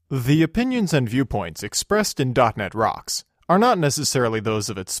The opinions and viewpoints expressed in .NET Rocks are not necessarily those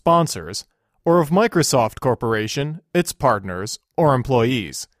of its sponsors, or of Microsoft Corporation, its partners, or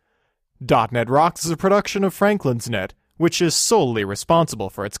employees. .NET Rocks is a production of Franklin's Net, which is solely responsible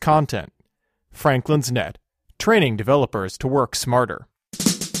for its content. Franklin's Net, training developers to work smarter.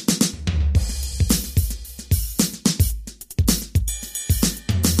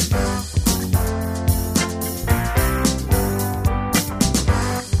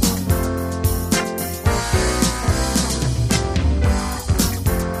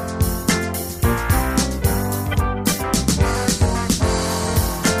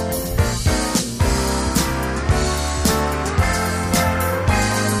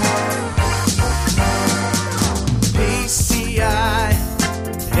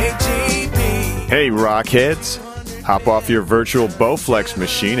 Hey, Rockheads! Hop off your virtual Bowflex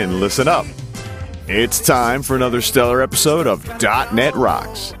machine and listen up. It's time for another stellar episode of .NET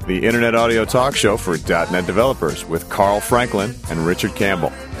Rocks, the internet audio talk show for .NET developers with Carl Franklin and Richard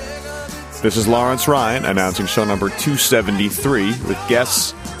Campbell. This is Lawrence Ryan announcing show number 273 with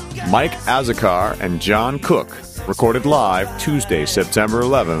guests Mike Azocar and John Cook, recorded live Tuesday, September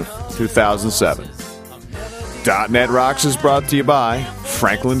 11th, 2007. .NET Rocks is brought to you by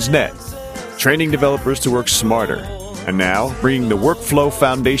Franklin's Net, training developers to work smarter. And now, bringing the Workflow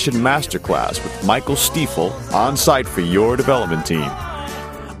Foundation Masterclass with Michael Stiefel on site for your development team.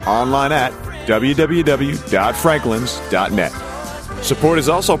 Online at www.franklins.net. Support is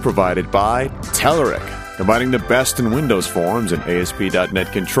also provided by Telerik, combining the best in Windows forms and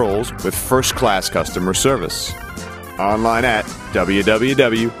ASP.NET controls with first-class customer service. Online at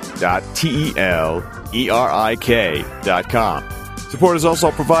www.telerik.com. Support is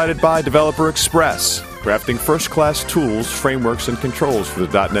also provided by Developer Express, crafting first-class tools, frameworks, and controls for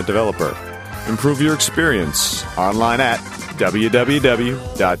the .NET developer. Improve your experience online at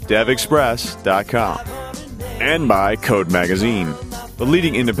www.devexpress.com. And by Code Magazine, the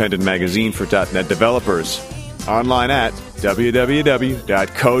leading independent magazine for .NET developers. Online at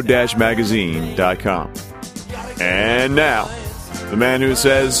www.code-magazine.com. And now, the man who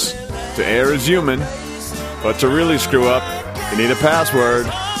says, to err is human, but to really screw up, you need a password.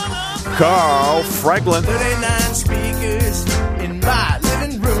 Carl Franklin. 39 speakers in my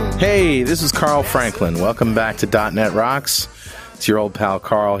living room. Hey, this is Carl Franklin. Welcome back to .NET Rocks. It's your old pal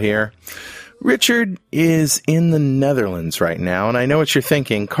Carl here. Richard is in the Netherlands right now, and I know what you're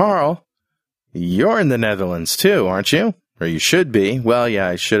thinking. Carl, you're in the Netherlands too, aren't you? Or you should be. Well, yeah,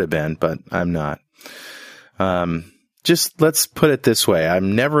 I should have been, but I'm not. Just let's put it this way.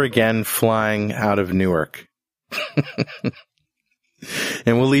 I'm never again flying out of Newark.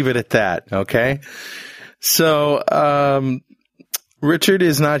 And we'll leave it at that, okay? So, Richard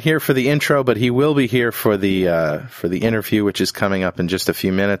is not here for the intro, but he will be here for the interview, which is coming up in just a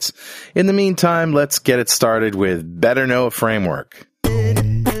few minutes. In the meantime, let's get it started with Better Know a Framework.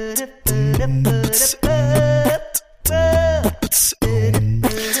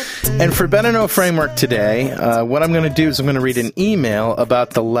 And for Better Know a Framework today, what I'm going to do is I'm going to read an email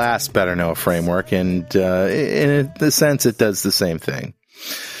about the last Better Know a Framework, and in a sense, it does the same thing.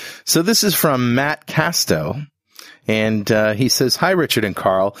 So this is from Matt Casto, and he says, "Hi, Richard and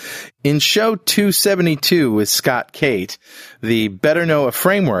Carl. In show 272 with Scott Cate, the Better Know a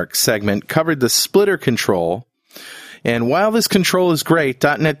Framework segment covered the splitter control. And while this control is great,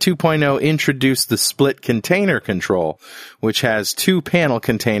 .NET 2.0 introduced the split container control, which has two panel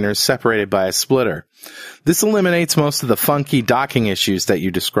containers separated by a splitter. This eliminates most of the funky docking issues that you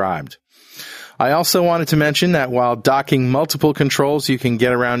described. I also wanted to mention that while docking multiple controls, you can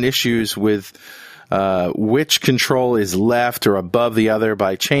get around issues with which control is left or above the other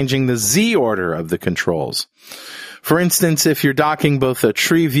by changing the Z order of the controls. For instance, if you're docking both a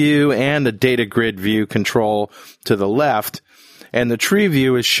tree view and a data grid view control to the left, and the tree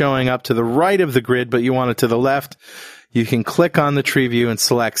view is showing up to the right of the grid, but you want it to the left, you can click on the tree view and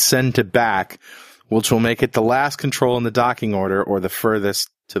select Send to Back, which will make it the last control in the docking order or the furthest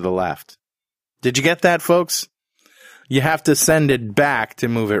to the left. Did you get that, folks? You have to send it back to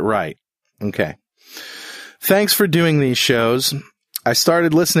move it right. Okay. Thanks for doing these shows. I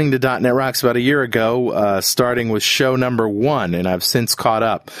started listening to .NET Rocks about a year ago, starting with show number 1, and I've since caught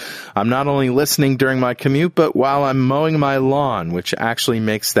up. I'm not only listening during my commute, but while I'm mowing my lawn, which actually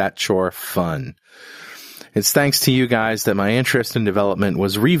makes that chore fun. It's thanks to you guys that my interest in development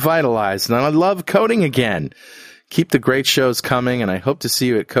was revitalized, and I love coding again. Keep the great shows coming, and I hope to see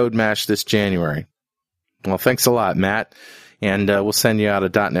you at Code Mash this January." Well, thanks a lot, Matt. And we'll send you out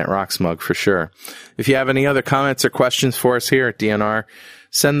a .NET Rocks mug for sure. If you have any other comments or questions for us here at DNR,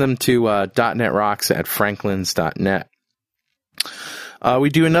 send them to .NET Rocks at franklins.net. We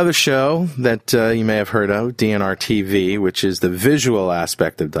do another show that you may have heard of, DNR TV, which is the visual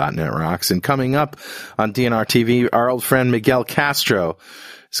aspect of .NET Rocks. And coming up on DNR TV, our old friend Miguel Castro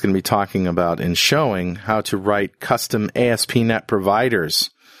is going to be talking about and showing how to write custom ASP.NET providers.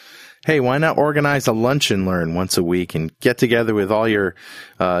 Hey, why not organize a lunch and learn once a week and get together with all your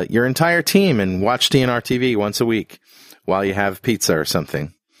entire team and watch DNR TV once a week while you have pizza or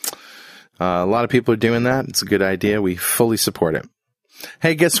something? A lot of people are doing that. It's a good idea. We fully support it.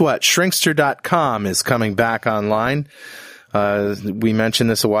 Hey, guess what? Shrinkster.com is coming back online. We mentioned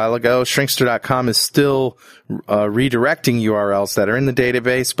this a while ago. Shrinkster.com is still redirecting URLs that are in the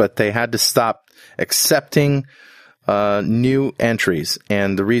database, but they had to stop accepting new entries.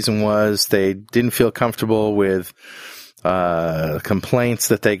 And the reason was they didn't feel comfortable with complaints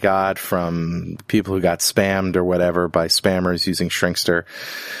that they got from people who got spammed or whatever by spammers using Shrinkster.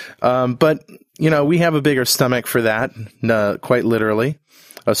 But, we have a bigger stomach for that, quite literally.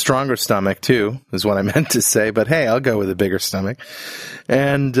 A stronger stomach, too, is what I meant to say. But, hey, I'll go with a bigger stomach.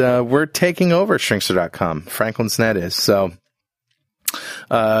 And we're taking over Shrinkster.com. Franklin's Net is. So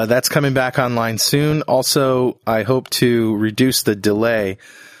that's coming back online soon. Also, I hope to reduce the delay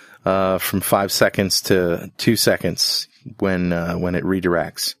from 5 seconds to 2 seconds when it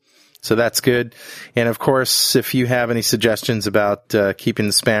redirects. So that's good. And of course, if you have any suggestions about keeping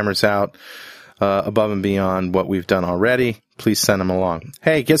the spammers out above and beyond what we've done already, please send them along.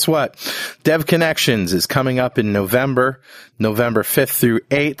 Hey, guess what? Dev Connections is coming up in November 5th through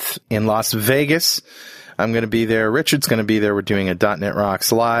 8th in Las Vegas. I'm going to be there. Richard's going to be there. We're doing a .NET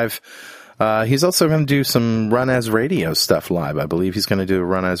Rocks live. He's also going to do some Run As Radio stuff live. I believe he's going to do a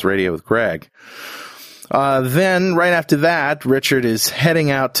Run As Radio with Greg. Then, right after that, Richard is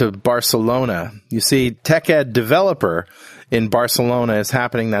heading out to Barcelona. You see, TechEd Developer in Barcelona is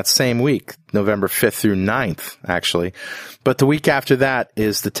happening that same week, November 5th through 9th, actually. But the week after that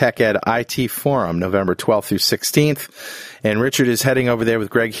is the TechEd IT Forum, November 12th through 16th. And Richard is heading over there with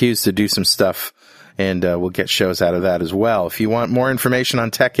Greg Hughes to do some stuff, and we'll get shows out of that as well. If you want more information on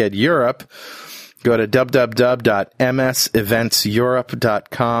TechEd Europe, go to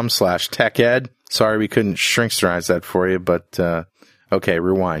www.mseventseurope.com/TechEd. Sorry we couldn't shrinksterize that for you, but okay,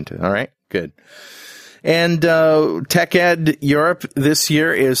 rewind. All right, good. And TechEd Europe this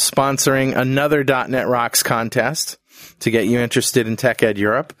year is sponsoring another .NET Rocks contest to get you interested in TechEd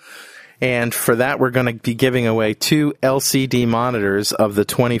Europe. And for that, we're going to be giving away 2 LCD monitors of the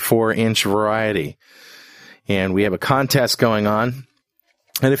 24-inch variety. And we have a contest going on.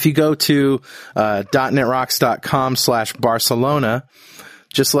 And if you go to .NETRocks.com/Barcelona,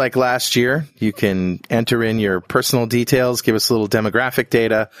 just like last year, you can enter in your personal details, give us a little demographic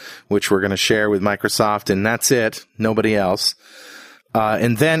data, which we're going to share with Microsoft, and that's it. Nobody else.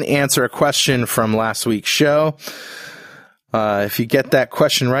 And then answer a question from last week's show. If you get that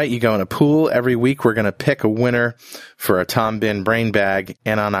question right, you go in a pool. Every week, we're going to pick a winner for a Tom Bin Brain Bag.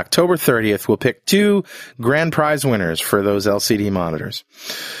 And on October 30th, we'll pick 2 grand prize winners for those LCD monitors.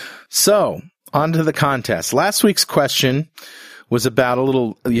 So, on to the contest. Last week's question was about a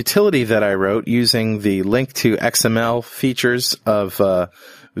little utility that I wrote using the link to XML features of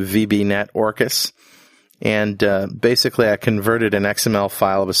VBNet Orcus. And basically, I converted an XML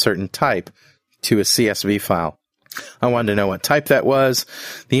file of a certain type to a CSV file. I wanted to know what type that was.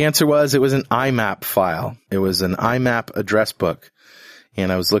 The answer was it was an IMAP file. It was an IMAP address book.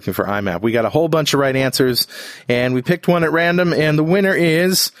 And I was looking for IMAP. We got a whole bunch of right answers, and we picked one at random, and the winner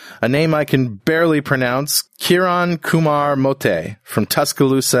is a name I can barely pronounce, Kiran Kumar Mote from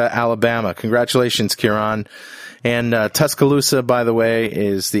Tuscaloosa, Alabama. Congratulations, Kiran. And Tuscaloosa, by the way,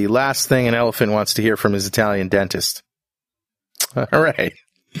 is the last thing an elephant wants to hear from his Italian dentist. All right.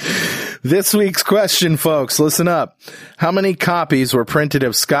 This week's question, folks, listen up. How many copies were printed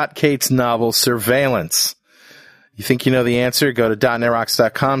of Scott Cates' novel Surveillance? You think you know the answer? Go to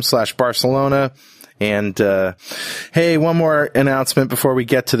 .NETRocks.com/Barcelona. And, hey, one more announcement before we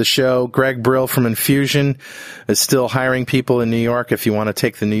get to the show. Greg Brill from Infusion is still hiring people in New York if you want to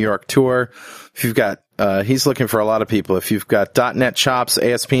take the New York tour. If you've got, he's looking for a lot of people. If you've got .NET chops,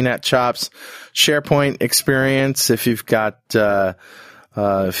 ASP.NET chops, SharePoint experience, if you've got,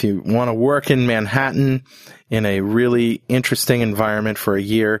 if you want to work in Manhattan in a really interesting environment for a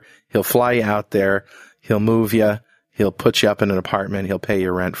year, he'll fly you out there. He'll move you. He'll put you up in an apartment. He'll pay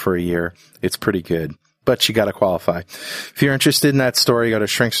your rent for a year. It's pretty good, but you got to qualify. If you're interested in that story, go to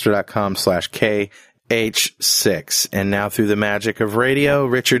shrinkster.com/KH6. And now through the magic of radio,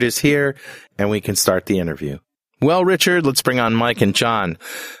 Richard is here and we can start the interview. Well, Richard, let's bring on Mike and John.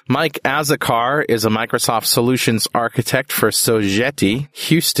 Mike Azocar is a Microsoft Solutions Architect for Sogeti,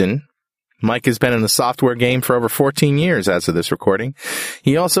 Houston. Mike has been in the software game for over 14 years as of this recording.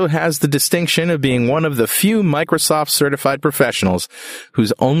 He also has the distinction of being one of the few Microsoft certified professionals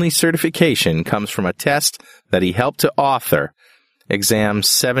whose only certification comes from a test that he helped to author, exam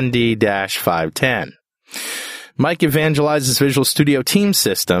 70-510. Mike evangelizes Visual Studio Team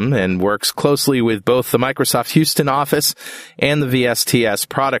System and works closely with both the Microsoft Houston office and the VSTS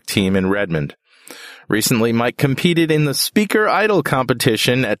product team in Redmond. Recently, Mike competed in the Speaker Idol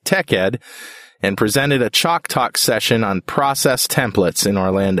competition at TechEd and presented a Chalk Talk session on process templates in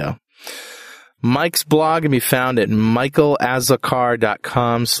Orlando. Mike's blog can be found at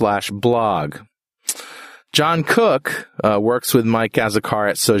michaelazocar.com/blog. John Cook works with Mike Azocar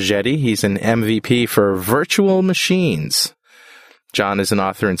at Sogeti. He's an MVP for virtual machines. John is an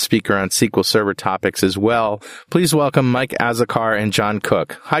author and speaker on SQL Server topics as well. Please welcome Mike Azocar and John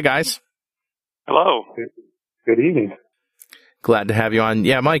Cook. Hi, guys. Hello. Good evening. Glad to have you on.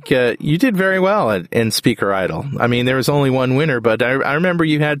 Yeah, Mike, you did very well in Speaker Idol. I mean, there was only one winner, but I remember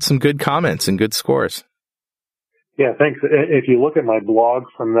you had some good comments and good scores. Yeah, thanks. If you look at my blog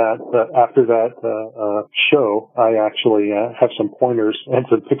from that, after that show, I actually have some pointers and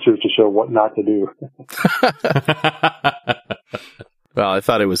some pictures to show what not to do. Well, I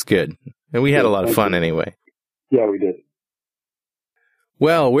thought it was good. And we had a lot of fun anyway. Yeah, we did.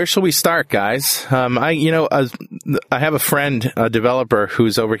 Well, where shall we start, guys? I have a friend, a developer,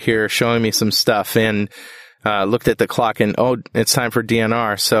 who's over here showing me some stuff and looked at the clock and, it's time for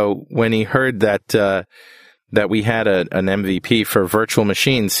DNR. So when he heard that we had an MVP for virtual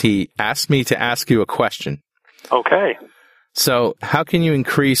machines, he asked me to ask you a question. Okay. So how can you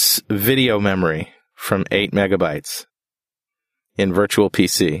increase video memory from 8 megabytes in virtual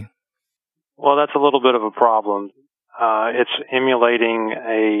PC? Well, that's a little bit of a problem. It's emulating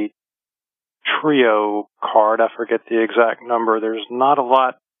a Trio card. I forget the exact number. There's not a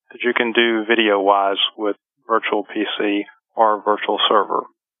lot that you can do video-wise with virtual PC or virtual server.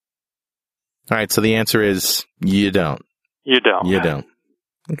 All right, so the answer is you don't. You don't. You don't.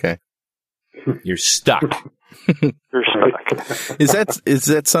 Okay. You're stuck. You're stuck. Is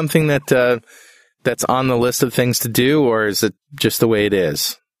that something that's on the list of things to do, or is it just the way it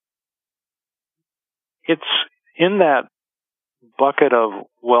is? It's in that bucket of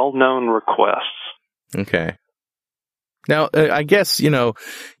well-known requests. Okay. Now, I guess, you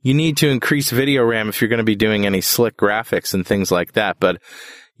need to increase video RAM if you're going to be doing any slick graphics and things like that. But,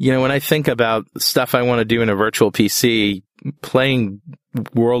 when I think about stuff I want to do in a virtual PC, playing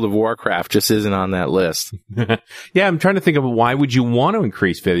World of Warcraft just isn't on that list. Yeah, I'm trying to think of why would you want to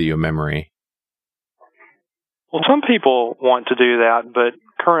increase video memory? Well, some people want to do that, but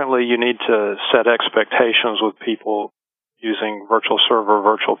currently you need to set expectations with people using virtual server,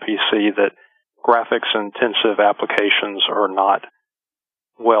 virtual PC, that graphics-intensive applications are not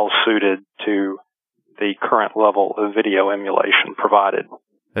well suited to the current level of video emulation provided.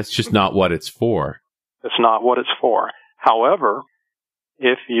 That's just not what it's for. It's not what it's for. However,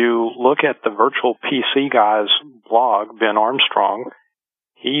 if you look at the virtual PC guy's blog, Ben Armstrong,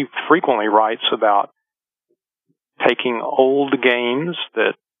 he frequently writes about taking old games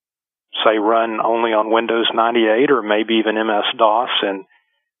that, say, run only on Windows 98 or maybe even MS-DOS and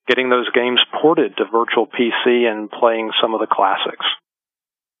getting those games ported to virtual PC and playing some of the classics.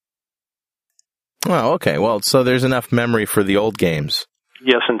 Oh, okay. Well, so there's enough memory for the old games.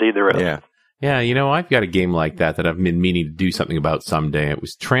 Yes, indeed there is. Yeah. Yeah, I've got a game like that I've been meaning to do something about someday. It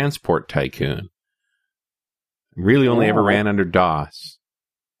was Transport Tycoon. Really only ever ran under DOS.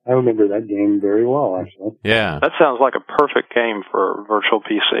 I remember that game very well, actually. Yeah. That sounds like a perfect game for virtual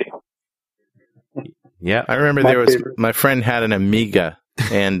PC. Yeah. I remember my friend had an Amiga,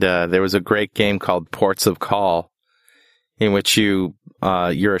 and there was a great game called Ports of Call, in which you're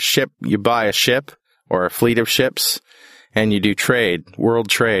a ship, you buy a ship or a fleet of ships, and you do world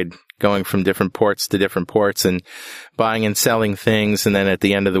trade, going from different ports to different ports and buying and selling things. And then at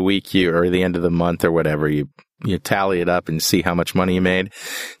the end of the week, or the end of the month or whatever, you tally it up and see how much money you made.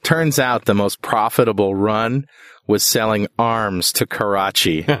 Turns out the most profitable run was selling arms to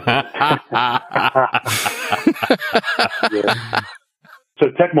Karachi. Yeah.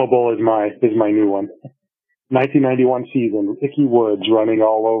 So Tech Mobile is my new one. 1991 season. Icky Woods running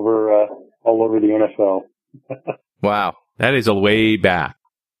all over the NFL. Wow. That is a way back.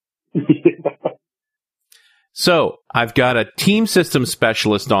 So I've got a team system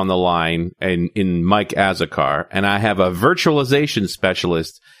specialist on the line in Mike Azocar, and I have a virtualization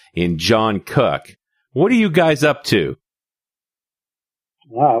specialist in John Cook. What are you guys up to?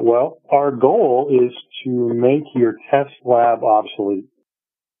 Well, our goal is to make your test lab obsolete.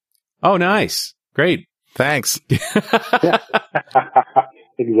 Oh, nice. Great. Thanks. It's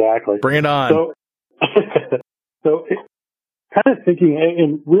Exactly. Bring it on. So kind of thinking,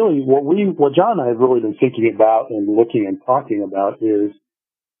 and really what John and I have really been thinking about and looking and talking about is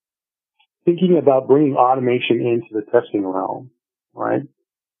thinking about bringing automation into the testing realm, right?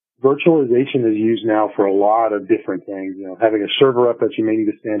 Virtualization is used now for a lot of different things, having a server up that you may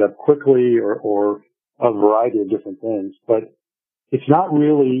need to stand up quickly or a variety of different things, but it's not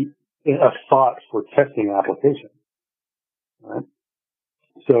really a thought for testing applications, right?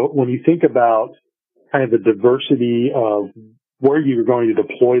 So when you think about kind of the diversity of where you're going to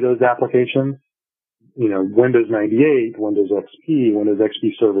deploy those applications, Windows 98, Windows XP, Windows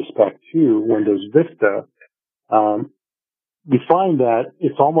XP Service Pack 2, Windows Vista, you find that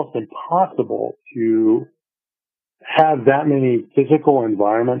it's almost impossible to have that many physical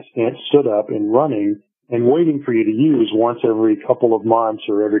environments stood up and running and waiting for you to use once every couple of months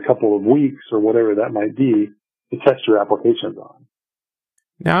or every couple of weeks or whatever that might be to test your applications on.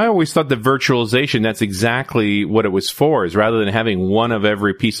 Now, I always thought that virtualization, that's exactly what it was for, is rather than having one of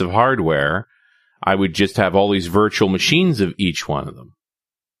every piece of hardware, I would just have all these virtual machines of each one of them.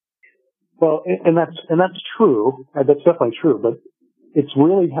 Well, and that's true. That's definitely true. But it's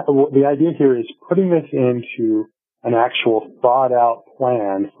really, the idea here is putting this into an actual thought out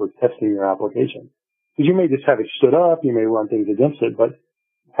plan for testing your application. Because you may just have it stood up, you may run things against it, but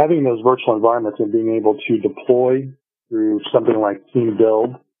having those virtual environments and being able to deploy through something like Team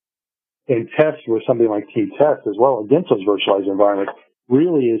Build and test with something like Team Test as well against those virtualized environments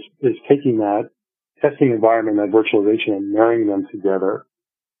really is taking that testing environment, that virtualization, and marrying them together.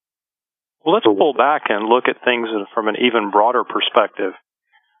 Well, let's pull back and look at things from an even broader perspective.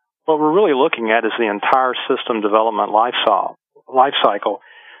 What we're really looking at is the entire system development life cycle.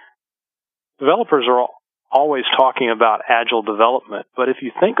 Developers are always talking about agile development, but if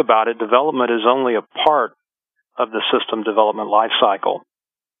you think about it, development is only a part of the system development life cycle.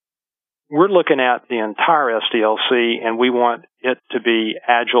 We're looking at the entire SDLC, and we want it to be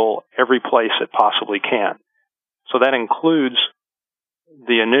agile every place it possibly can. So that includes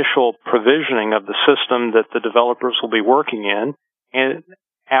the initial provisioning of the system that the developers will be working in, and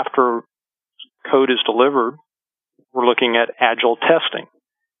after code is delivered, we're looking at agile testing.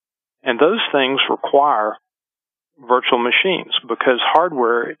 And those things require virtual machines because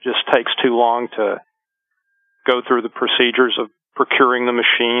hardware just takes too long to go through the procedures of procuring the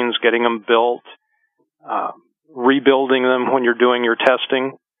machines, getting them built, rebuilding them when you're doing your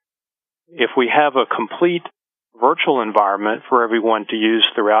testing. If we have a complete virtual environment for everyone to use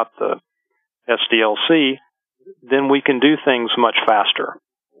throughout the SDLC, then we can do things much faster.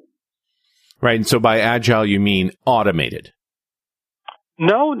 Right, and so by agile you mean automated.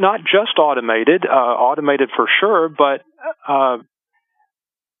 No, not just automated. Automated for sure, but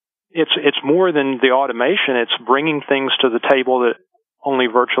it's more than the automation. It's bringing things to the table that only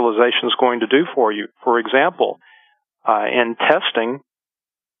virtualization is going to do for you. For example, in testing,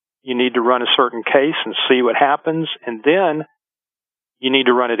 you need to run a certain case and see what happens, and then you need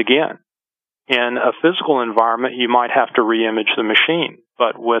to run it again. In a physical environment, you might have to re-image the machine,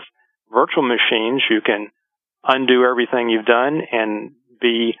 but with virtual machines, you can undo everything you've done and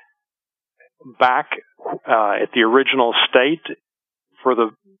be back at the original state for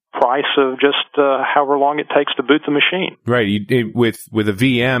the price of just however long it takes to boot the machine. Right. With a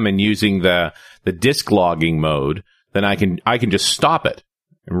VM and using the disk logging mode, then I can just stop it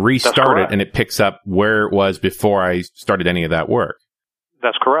and restart it, and it picks up where it was before I started any of that work.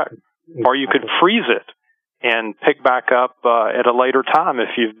 That's correct. Or you could freeze it and pick back up at a later time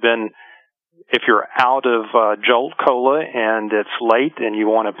if you're out of Jolt Cola and it's late and you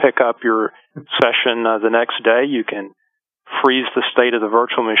want to pick up your session the next day, you can freeze the state of the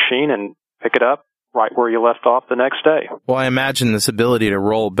virtual machine and pick it up right where you left off the next day. Well, I imagine this ability to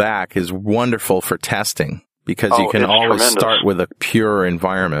roll back is wonderful for testing because you can always tremendous. Start with a pure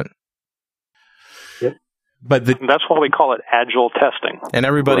environment. Yep. But that's why we call it agile testing. And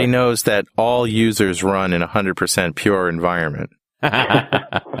everybody knows that all users run in a 100% pure environment.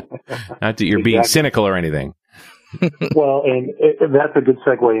 Not that you're being cynical or anything. Well, and that's a good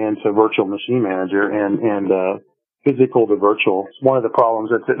segue into Virtual Machine Manager and physical to virtual. One of the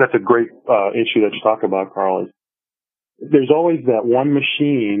problems, that's a great issue that you talk about, Carl, is there's always that one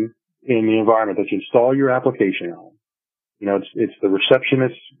machine in the environment that you install your application on. You know, it's the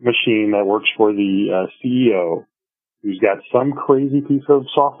receptionist machine that works for the CEO who's got some crazy piece of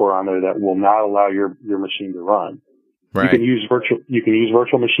software on there that will not allow your machine to run. Right. You can use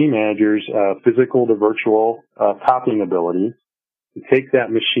Virtual Machine Manager's physical to virtual copying ability to take that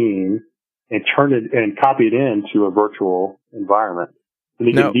machine and turn it and copy it into a virtual environment.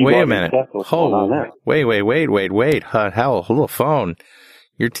 No, wait a minute. Wait. Hell, hold the phone.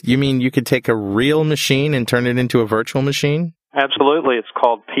 You mean you could take a real machine and turn it into a virtual machine? Absolutely. It's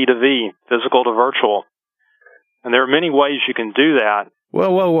called P2V, physical to virtual. And there are many ways you can do that.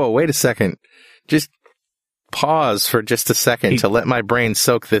 Whoa. Wait a second. Just pause for just a second to let my brain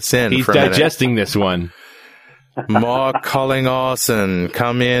soak this in. He's for a minute. digesting this one. Mark calling Orson.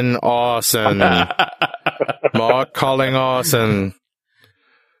 Come in, Orson. Mark calling Orson.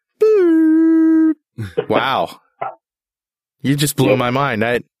 Boop. Wow. You just blew my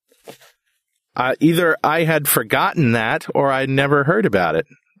mind. Either I had forgotten that or I'd never heard about it.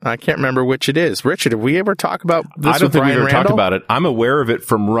 I can't remember which it is. Richard, have we ever talked about this? I don't think we've ever Randall? talked about it. I'm aware of it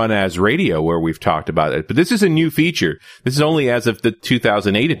from Run As Radio, where we've talked about it. But this is a new feature. This is only as of the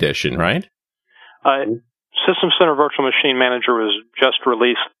 2008 edition, right? System Center Virtual Machine Manager was just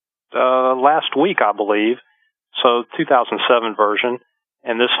released last week, I believe. So 2007 version.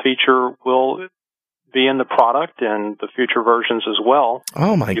 And this feature will be in the product and the future versions as well.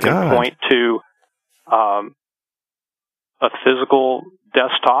 Oh, my God. You can point to a physical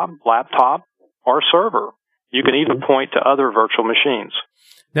desktop, laptop, or server. You can even point to other virtual machines.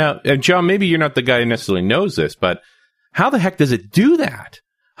 Now, John, maybe you're not the guy who necessarily knows this, but how the heck does it do that?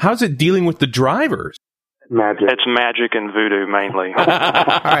 How's it dealing with the drivers? Magic. It's magic and voodoo mainly. All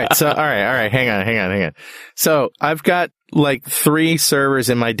right. Hang on. So I've got like 3 servers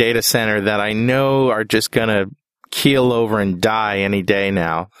in my data center that I know are just going to keel over and die any day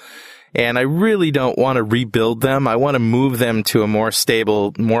now. And I really don't want to rebuild them. I want to move them to a more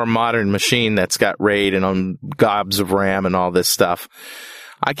stable, more modern machine that's got RAID and gobs of RAM and all this stuff.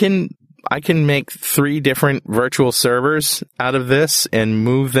 I can make 3 different virtual servers out of this and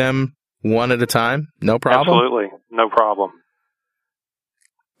move them one at a time. No problem? Absolutely. No problem.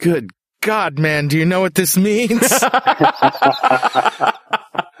 Good God, man. Do you know what this means?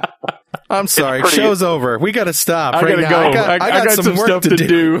 I'm sorry. Show's over. We got to stop. I gotta go. I got some work stuff to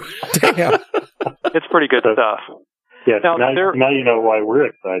do. Damn. It's pretty good stuff. Yes. Now you know why we're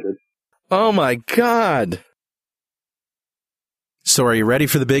excited. Oh, my God. So are you ready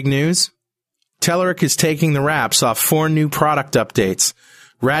for the big news? Telerik is taking the wraps off 4 new product updates.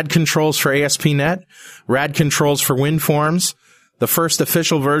 RAD controls for ASP.NET, RAD controls for WinForms, the first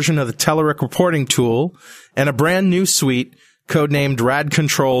official version of the Telerik reporting tool, and a brand new suite codenamed RAD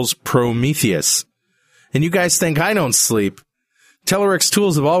Controls Prometheus. And you guys think I don't sleep. Telerik's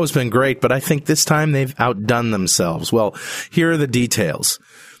tools have always been great, but I think this time they've outdone themselves. Well, here are the details.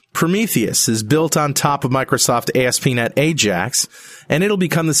 Prometheus is built on top of Microsoft ASP.NET Ajax, and it'll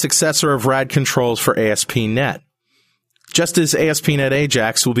become the successor of RAD controls for ASP.NET. Just as ASP.NET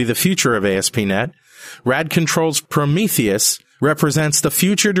Ajax will be the future of ASP.NET, RAD Controls Prometheus represents the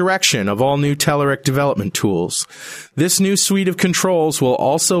future direction of all new Telerik development tools. This new suite of controls will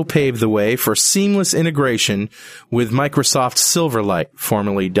also pave the way for seamless integration with Microsoft Silverlight,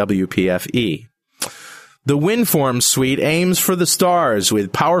 formerly WPFE. The WinForms suite aims for the stars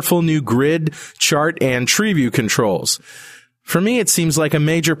with powerful new grid, chart, and tree view controls. For me, it seems like a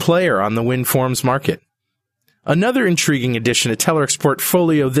major player on the WinForms market. Another intriguing addition to Telerik's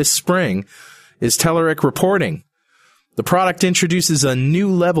portfolio this spring is Telerik Reporting. The product introduces a new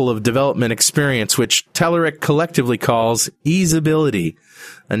level of development experience, which Telerik collectively calls easeability,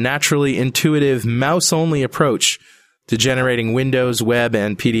 a naturally intuitive mouse-only approach to generating Windows, web,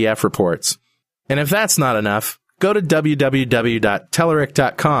 and PDF reports. And if that's not enough, go to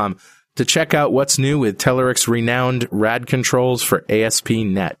www.telerik.com to check out what's new with Telerik's renowned RAD controls for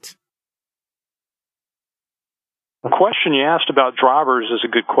ASP.NET. The question you asked about drivers is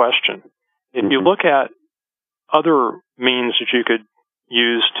a good question. If you look at other means that you could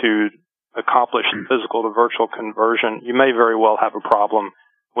use to accomplish physical to virtual conversion, you may very well have a problem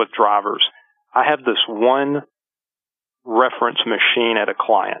with drivers. I have this one reference machine at a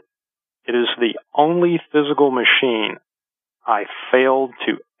client. It is the only physical machine I failed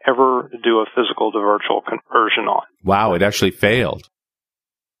to ever do a physical to virtual conversion on. Wow, it actually failed.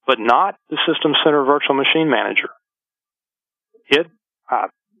 But not the System Center Virtual Machine Manager. I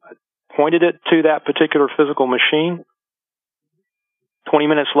pointed it to that particular physical machine. 20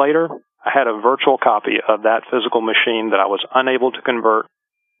 minutes later, I had a virtual copy of that physical machine that I was unable to convert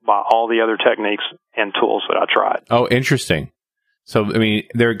by all the other techniques and tools that I tried. Oh, interesting. So, I mean,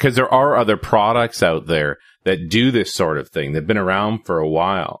 because there are other products out there that do this sort of thing. They've been around for a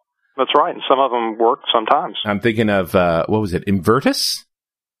while. That's right. And some of them work sometimes. I'm thinking of, what was it, Invertus?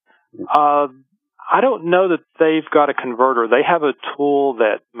 I don't know that they've got a converter. They have a tool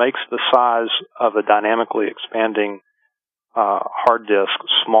that makes the size of a dynamically expanding hard disk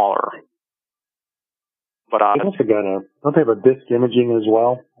smaller. But don't they have a disk imaging as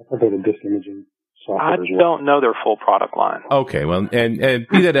well? I thought they had a disk imaging software I as well. don't know their full product line. Okay, well, and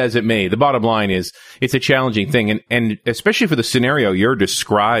be that as it may, the bottom line is it's a challenging thing, and especially for the scenario you're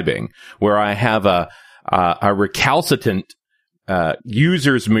describing, where I have a recalcitrant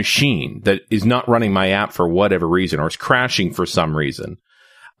user's machine that is not running my app for whatever reason, or is crashing for some reason.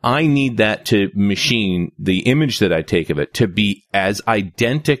 I need that machine, the image that I take of it, to be as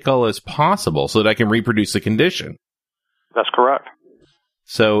identical as possible so that I can reproduce the condition. That's correct.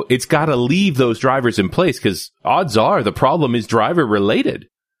 So it's got to leave those drivers in place, because odds are the problem is driver related.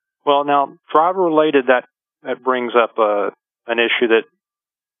 Well, now, driver related, that brings up an issue that,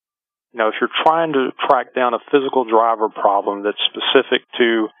 if you're trying to track down a physical driver problem that's specific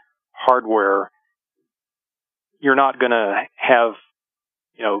to hardware, you're not going to have,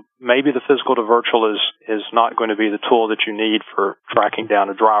 maybe the physical to virtual is not going to be the tool that you need for tracking down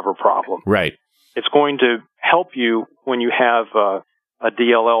a driver problem. Right. It's going to help you when you have a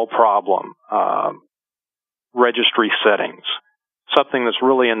DLL problem, registry settings, something that's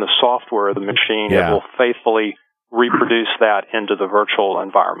really in the software of the machine that will faithfully reproduce that into the virtual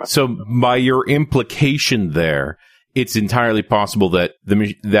environment. So by your implication there, it's entirely possible that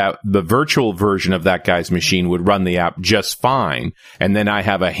the virtual version of that guy's machine would run the app just fine, and then I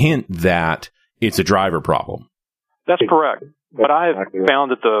have a hint that it's a driver problem. That's correct. But I've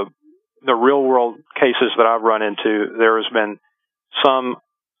found that the real world cases that I've run into, there has been some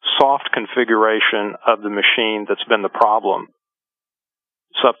soft configuration of the machine that's been the problem.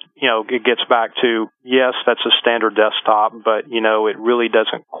 So, it gets back to, yes, that's a standard desktop, but, it really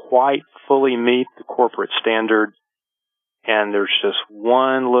doesn't quite fully meet the corporate standard. And there's just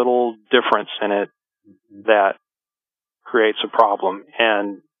one little difference in it that creates a problem.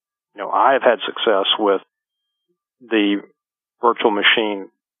 And, I have had success with the virtual machine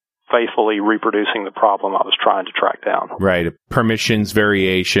faithfully reproducing the problem I was trying to track down. Right. A permissions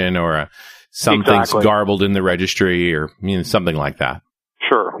variation, or something's garbled in the registry, or something like that.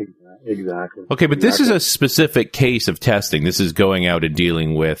 Sure. Exactly. Okay, but this is a specific case of testing. This is going out and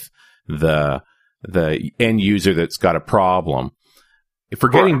dealing with the end user that's got a problem. If we're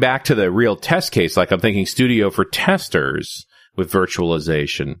getting back to the real test case, like I'm thinking Studio for testers with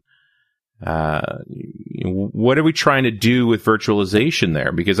virtualization, what are we trying to do with virtualization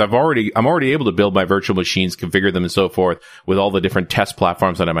there? Because I'm already able to build my virtual machines, configure them, and so forth with all the different test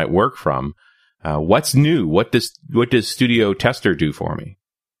platforms that I might work from. What's new? What does Studio Tester do for me?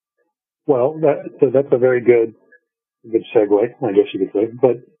 Well, that's a very good segue, I guess you could say.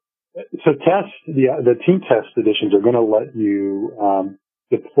 But so the team test editions are going to let you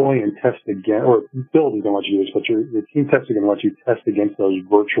deploy and test again, or build is going to let you do this, but your team tests are going to let you test against those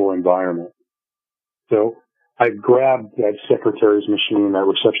virtual environments. So I grabbed that secretary's machine, that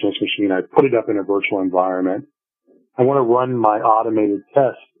receptionist machine, I put it up in a virtual environment. I want to run my automated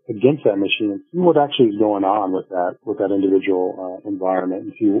test against that machine and see what actually is going on with that individual environment,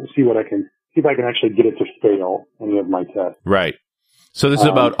 and see if I can actually get it to fail any of my tests. Right. So this is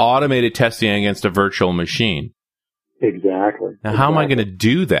about automated testing against a virtual machine. Exactly. Now, how am I going to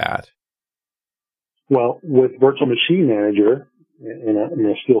do that? Well, with Virtual Machine Manager, and I'm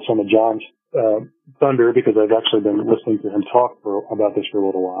going to steal some of John's thunder because I've actually been listening to him talk about this for a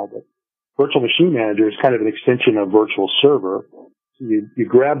little while, but Virtual Machine Manager is kind of an extension of Virtual Server. So you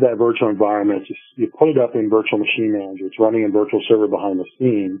grab that virtual environment, you put it up in Virtual Machine Manager. It's running in Virtual Server behind the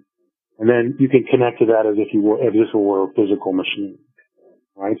scenes, and then you can connect to that as if this were a physical machine.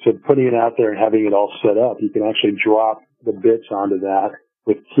 Right? So putting it out there and having it all set up, you can actually drop the bits onto that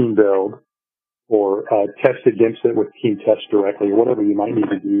with Team Build, or test against it with Team Test directly, or whatever you might need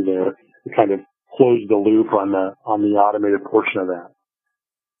to do there to kind of close the loop on the automated portion of that.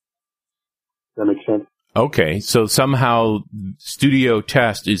 Does that make sense? Okay, so somehow Studio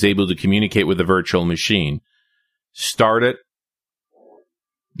Test is able to communicate with the virtual machine, start it,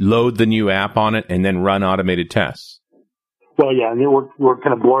 load the new app on it, and then run automated tests. Well, yeah, and we're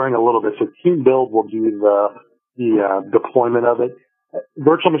kind of blurring a little bit. So Team Build will do the deployment of it.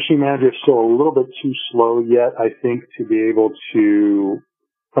 Virtual Machine Manager is still a little bit too slow yet, I think, to be able to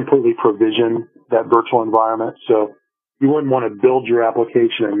completely provision that virtual environment. So you wouldn't want to build your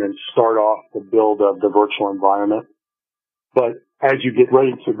application and then start off the build of the virtual environment. But as you get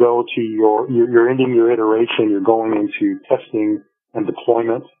ready to go to you're ending your iteration, you're going into testing and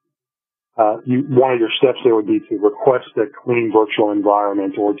deployment. One of your steps there would be to request a clean virtual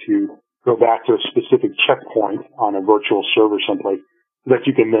environment, or to go back to a specific checkpoint on a virtual server someplace so that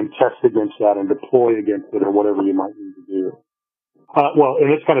you can then test against that and deploy against it, or whatever you might need to do. Well,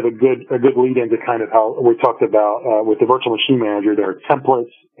 and it's kind of a good lead into kind of how we talked about with the Virtual Machine Manager. There are templates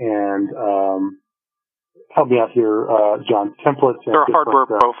and help me out here, John, templates. There are hardware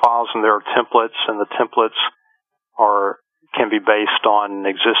profiles and there are templates, and the templates can be based on an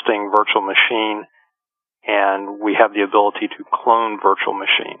existing virtual machine, and we have the ability to clone virtual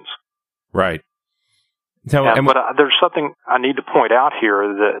machines. Right. But there's something I need to point out here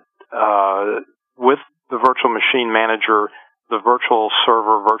that with the virtual machine manager, the virtual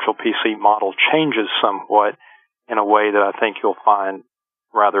server, virtual PC model changes somewhat in a way that I think you'll find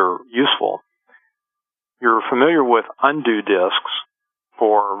rather useful. You're familiar with undo disks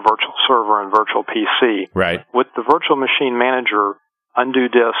for virtual server and virtual PC. Right. With the virtual machine manager, undo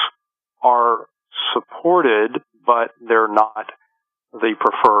disks are supported, but they're not the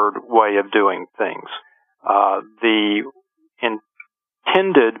preferred way of doing things. The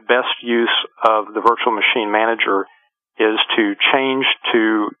intended best use of the virtual machine manager is to change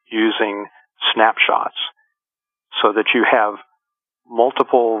to using snapshots so that you have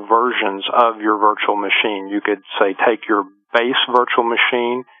multiple versions of your virtual machine. You could say take your base virtual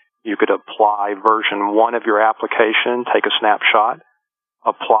machine, you could apply version 1 of your application, take a snapshot,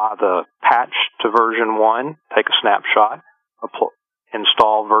 apply the patch to version 1, take a snapshot,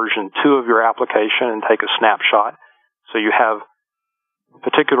 install version 2 of your application and take a snapshot. So you have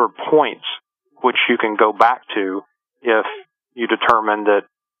particular points which you can go back to if you determine that,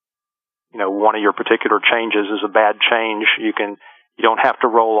 one of your particular changes is a bad change. You don't have to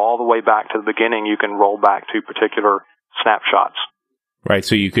roll all the way back to the beginning. You can roll back to particular snapshots. Right.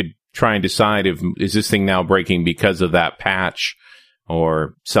 So you could try and decide is this thing now breaking because of that patch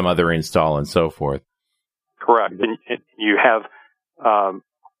or some other install and so forth. Correct. And you have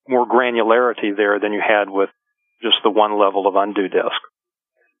more granularity there than you had with just the one level of undo disk.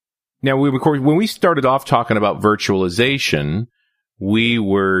 Now, when we started off talking about virtualization, we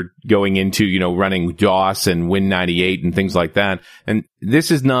were going into, running DOS and Win98 and things like that. And this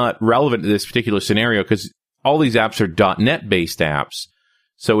is not relevant to this particular scenario because all these apps are .NET-based apps.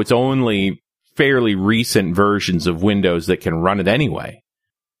 So it's only fairly recent versions of Windows that can run it anyway.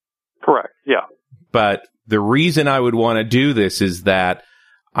 Correct, yeah. But the reason I would want to do this is that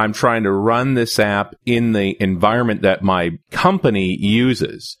I'm trying to run this app in the environment that my company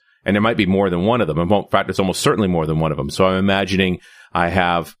uses. And there might be more than one of them. In fact, it's almost certainly more than one of them. So I'm imagining I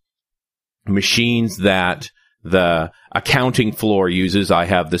have machines that the accounting floor uses. I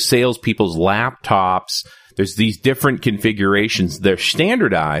have the salespeople's laptops. There's these different configurations. They're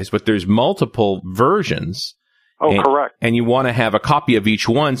standardized, but there's multiple versions. Correct. And you want to have a copy of each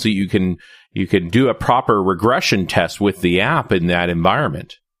one so you can do a proper regression test with the app in that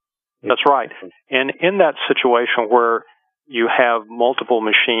environment. That's right. And in that situation where you have multiple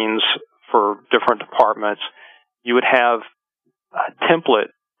machines for different departments, you would have a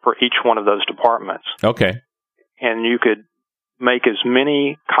template for each one of those departments. Okay. And you could make as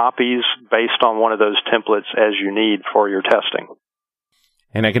many copies based on one of those templates as you need for your testing.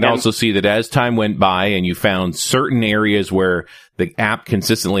 And I can also see that as time went by and you found certain areas where the app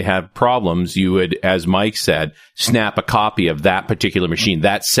consistently had problems, you would, as Mike said, snap a copy of that particular machine,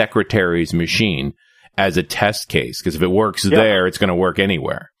 that secretary's machine, as a test case. Because if it works there, it's going to work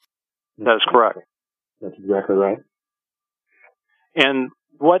anywhere. That's correct. That's exactly right. And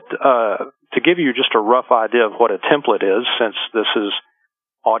to give you just a rough idea of what a template is, since this is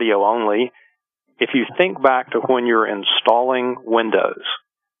audio only, if you think back to when you're installing Windows,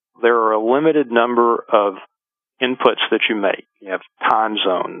 there are a limited number of inputs that you make. You have time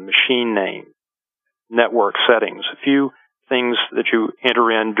zone, machine name, network settings, a few things that you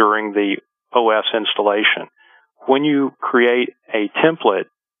enter in during the OS installation. When you create a template,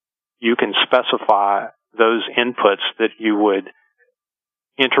 you can specify those inputs that you would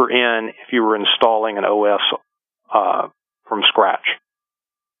enter in if you were installing an OS from scratch.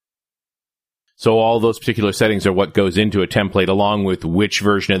 So all those particular settings are what goes into a template along with which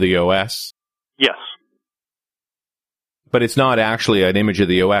version of the OS? Yes. But it's not actually an image of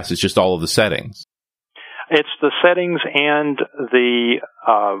the OS, it's just all of the settings. It's the settings and the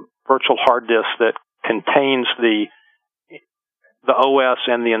virtual hard disk that contains the OS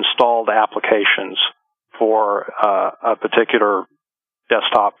and the installed applications for a particular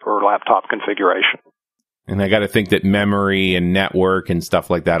desktop or laptop configuration. And I got to think that memory and network and stuff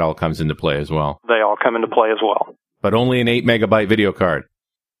like that all comes into play as well. They all come into play as well. But only an 8 megabyte video card.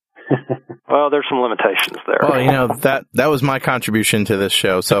 Well, there's some limitations there. Well, that was my contribution to this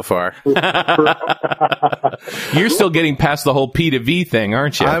show so far. You're still getting past the whole P to V thing,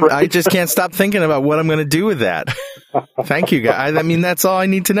 aren't you? I just can't stop thinking about what I'm going to do with that. Thank you, guys. I mean, that's all I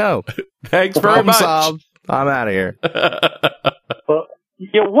need to know. Thanks very much. Solved. I'm out of here. Well,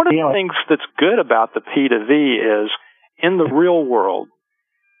 one of the things that's good about the P to V is, in the real world,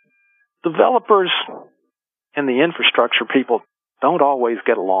 developers and the infrastructure people don't always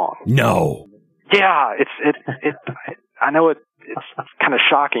get along. No. Yeah, I know it's kind of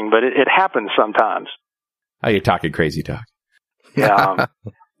shocking, but it happens sometimes. Oh, you're talking crazy talk. Yeah.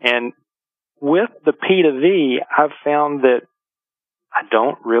 And with the P2V, I've found that I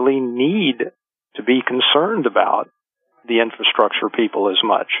don't really need to be concerned about the infrastructure people as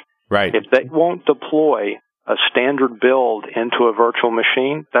much. Right. If they won't deploy a standard build into a virtual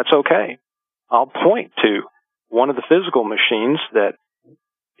machine, that's okay. I'll point to one of the physical machines that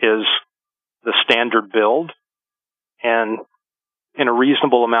is the standard build, and in a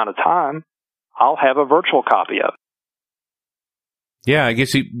reasonable amount of time, I'll have a virtual copy of it. Yeah, I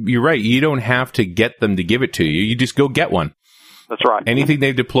guess you're right. You don't have to get them to give it to you. You just go get one. That's right. Anything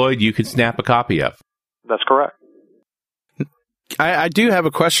they've deployed, you can snap a copy of. That's correct. I do have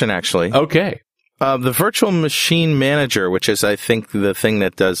a question, actually. Okay. The virtual machine manager, which is, I think, the thing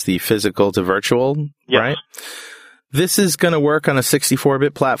that does the physical to virtual, yes. Right? This is going to work on a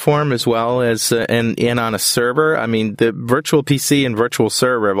 64-bit platform as well as and on a server. I mean, the virtual PC and virtual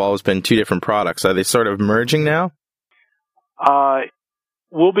server have always been two different products. Are they sort of merging now?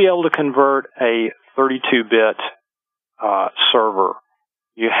 We'll be able to convert a 32-bit server.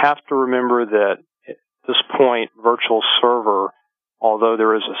 You have to remember that at this point, virtual server, although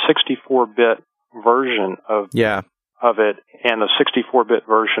there is a 64-bit version of it and a 64-bit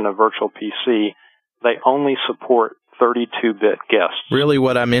version of virtual PC, they only support 32-bit guests. Really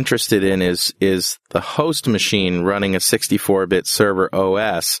what I'm interested in is the host machine running a 64-bit server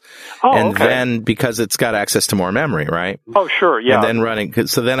OS. Then because it's got access to more memory, right? Oh, sure, yeah. And then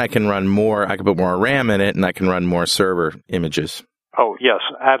so then I can run more, I can put more RAM in it and I can run more server images. Oh, yes,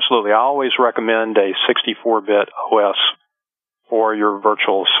 absolutely. I always recommend a 64-bit OS for your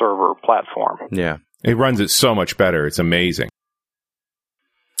virtual server platform. Yeah. It runs it so much better. It's amazing.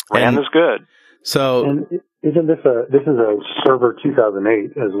 RAM is good. So, and isn't this is a server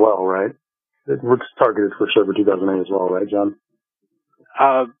 2008 as well, right? It looks targeted for server 2008 as well, right, John?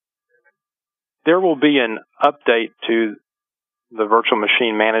 There will be an update to the virtual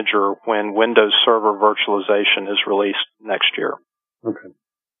machine manager when Windows Server Virtualization is released next year. Okay.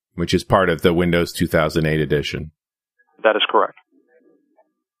 Which is part of the Windows 2008 edition. That is correct.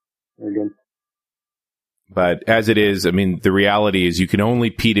 Very good. But as it is, I mean, the reality is you can only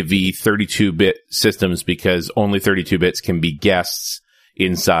P2V 32-bit systems because only 32 bits can be guests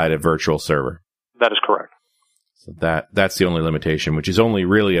inside a virtual server. That is correct. So that's the only limitation, which is only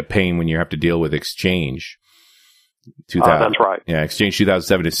really a pain when you have to deal with Exchange. That's right. Yeah, Exchange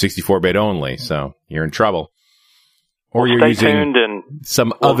 2007 is 64-bit only, so you're in trouble. Or you're stay using tuned and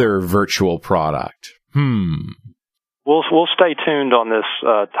some other virtual product. We'll stay tuned on this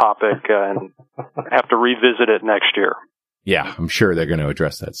topic and have to revisit it next year. Yeah, I'm sure they're going to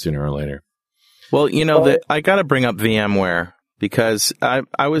address that sooner or later. Well, I got to bring up VMware because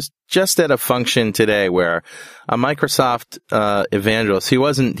I was just at a function today where a Microsoft evangelist, he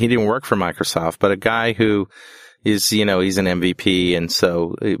didn't work for Microsoft, but a guy who is, he's an MVP and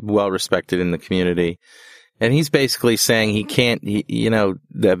so well respected in the community. And he's basically saying that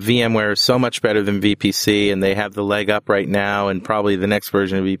VMware is so much better than VPC and they have the leg up right now and probably the next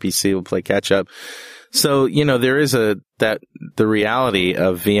version of VPC will play catch up. So, there is the reality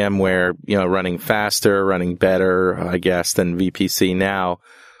of VMware, running faster, running better, I guess, than VPC now.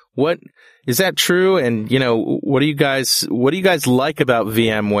 What is that true? And, what do you guys like about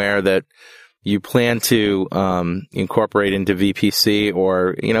VMware that you plan to incorporate into VPC,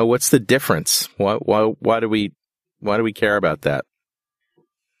 or what's the difference? Why do we care about that?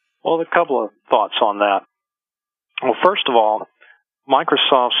 Well, a couple of thoughts on that. Well, first of all,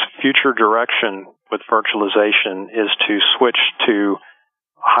 Microsoft's future direction with virtualization is to switch to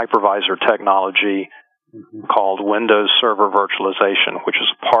hypervisor technology called Windows Server Virtualization, which is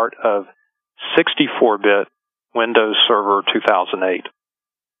part of 64-bit Windows Server 2008.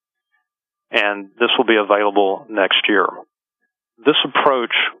 And this will be available next year. This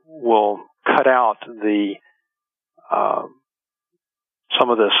approach will cut out some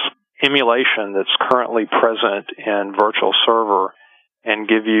of this emulation that's currently present in virtual server and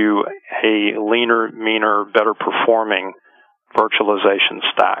give you a leaner, meaner, better performing virtualization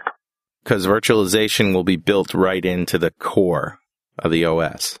stack. Because virtualization will be built right into the core of the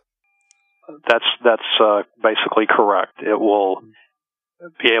OS. That's basically correct. It will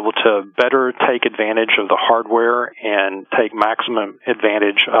be able to better take advantage of the hardware and take maximum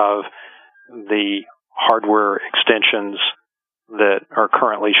advantage of the hardware extensions that are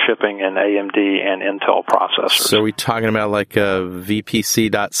currently shipping in AMD and Intel processors. So are we talking about like a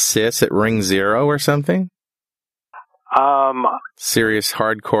VPC.sys at ring 0 or something? Serious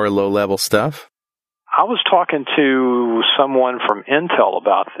hardcore low-level stuff? I was talking to someone from Intel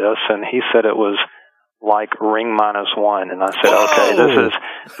about this, and he said it was like ring -1, and I said, okay,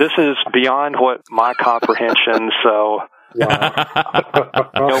 this is beyond what my comprehension. So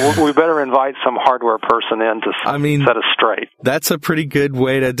we better invite some hardware person in to set us straight. That's a pretty good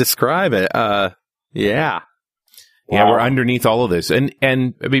way to describe it. Yeah, we're underneath all of this, and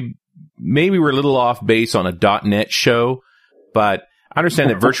I mean, maybe we're a little off base on a .NET show, but I understand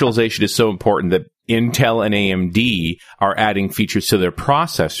that virtualization is so important that Intel and AMD are adding features to their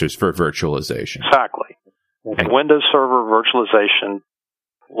processors for virtualization. Exactly. And Windows Server virtualization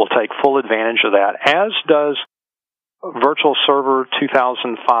will take full advantage of that, as does Virtual Server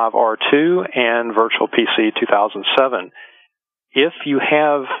 2005 R2 and Virtual PC 2007. If you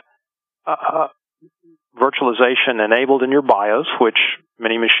have virtualization enabled in your BIOS, which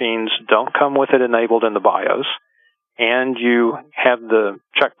many machines don't come with it enabled in the BIOS, and you have the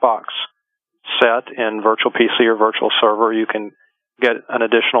checkbox set in Virtual PC or Virtual Server, you can get an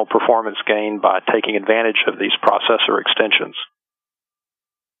additional performance gain by taking advantage of these processor extensions.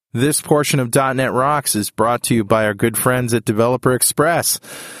 This portion of .NET Rocks is brought to you by our good friends at Developer Express.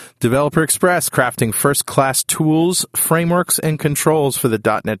 Developer Express, crafting first-class tools, frameworks, and controls for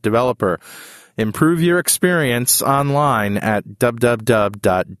the .NET developer. Improve your experience online at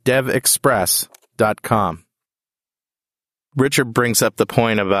www.devexpress.com. Richard brings up the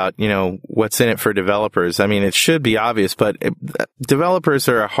point about, what's in it for developers. I mean, it should be obvious, but developers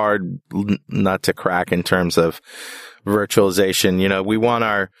are a hard nut to crack in terms of virtualization. We want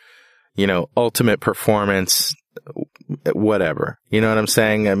our, ultimate performance, whatever. You know what I'm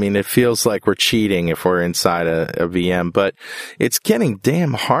saying? I mean, it feels like we're cheating if we're inside a VM, but it's getting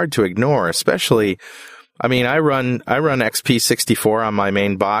damn hard to ignore, especially, I mean, I run XP64 on my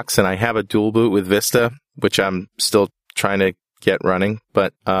main box, and I have a dual boot with Vista, which I'm still trying to get running,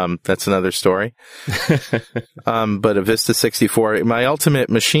 but that's another story. But a Vista 64, my ultimate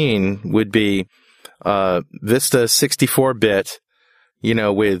machine would be Vista 64-bit,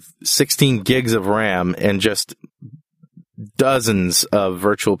 with 16 gigs of RAM and just dozens of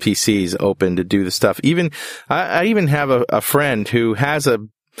virtual PCs open to do the stuff. I even have a friend who has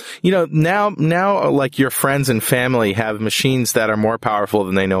now like your friends and family have machines that are more powerful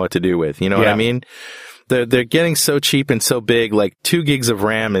than they know what to do with. You know what I mean? They're getting so cheap and so big, like 2 gigs of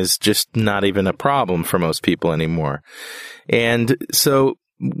RAM is just not even a problem for most people anymore. And so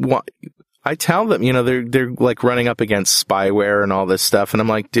I tell them, they're like running up against spyware and all this stuff. And I'm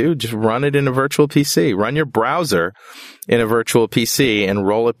like, dude, just run it in a virtual PC. Run your browser in a virtual PC and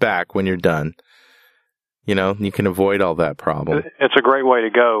roll it back when you're done. You can avoid all that problem. It's a great way to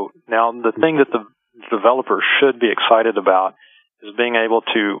go. Now, the thing that the developers should be excited about is being able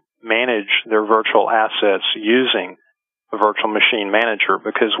to manage their virtual assets using a virtual machine manager,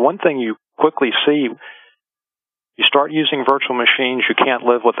 because one thing you quickly see, you start using virtual machines, you can't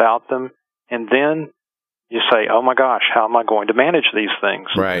live without them, and then you say, oh my gosh, how am I going to manage these things?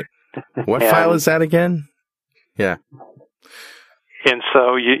 Right. What file is that again? Yeah. And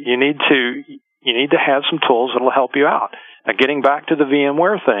so you need to have some tools that will help you out. Now, getting back to the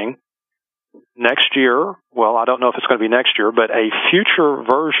VMware thing, next year, well, I don't know if it's going to be next year, but a future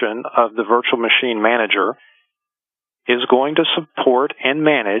version of the Virtual Machine Manager is going to support and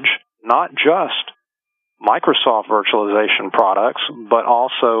manage not just Microsoft virtualization products, but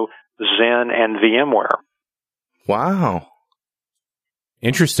also Xen and VMware. Wow.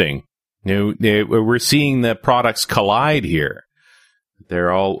 Interesting. We're seeing the products collide here.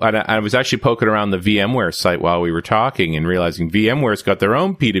 They're all. I was actually poking around the VMware site while we were talking and realizing VMware's got their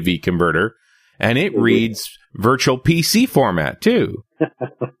own P2V converter, and it reads virtual PC format too.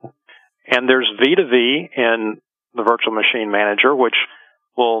 And there's V2V in the Virtual Machine Manager, which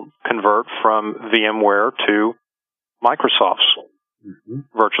will convert from VMware to Microsoft's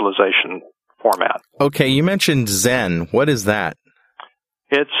virtualization format. Okay, you mentioned Xen. What is that?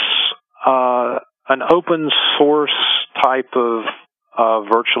 It's an open source type of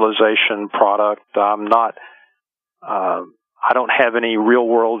virtualization product. I don't have any real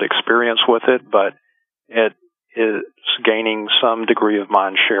world experience with it, but it is gaining some degree of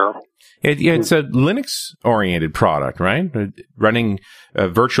mind share. It's a Linux oriented product, right? Running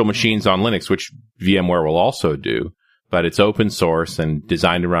virtual machines on Linux, which VMware will also do, but it's open source and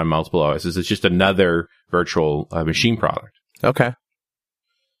designed to run multiple OSs. It's just another virtual machine product. Okay.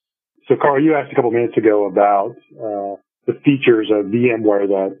 So, Carl, you asked a couple minutes ago about the features of VMware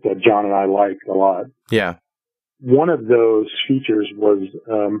that John and I like a lot. Yeah. One of those features was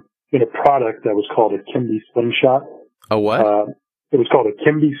in a product that was called a Kimby Slingshot. A what? It was called a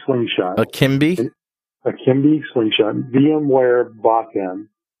Kimby Slingshot. A Kimby? A Kimby Slingshot. VMware bought them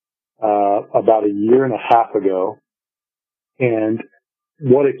about a year and a half ago. And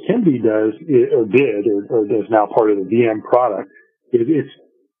what Akimbe does, or is now part of the VM product, is it's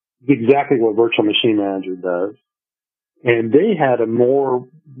exactly what Virtual Machine Manager does. And they had a more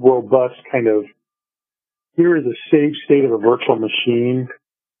robust kind of, here is a saved state of a virtual machine,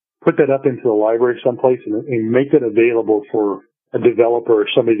 put that up into the library someplace and make it available for a developer or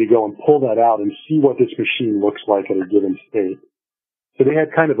somebody to go and pull that out and see what this machine looks like at a given state. So they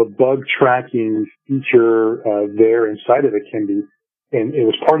had kind of a bug tracking feature there inside of Akimbe, and it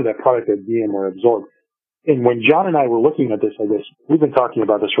was part of that product that VMware absorbed. And when John and I were looking at this, I guess we've been talking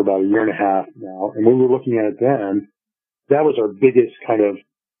about this for about a year and a half now, and when we were looking at it then, that was our biggest kind of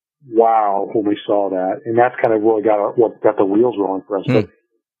wow when we saw that, and that's kind of really what got the wheels rolling for us. But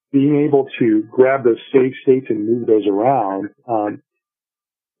being able to grab those save states and move those around,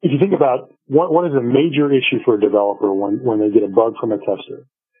 if you think about what is a major issue for a developer when they get a bug from a tester,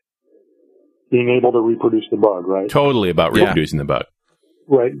 being able to reproduce the bug, right? Totally about reproducing the bug.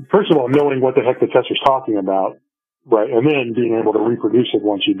 Right. First of all, knowing what the heck the tester's talking about, right, and then being able to reproduce it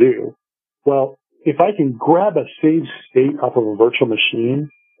once you do. Well, if I can grab a saved state off of a virtual machine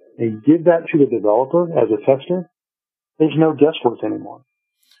and give that to the developer as a tester, there's no guesswork anymore.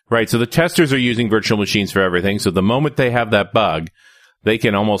 Right. So the testers are using virtual machines for everything. So the moment they have that bug, they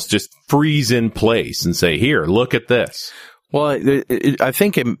can almost just freeze in place and say, here, look at this. Well,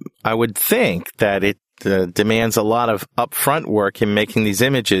 I would think that it demands a lot of upfront work in making these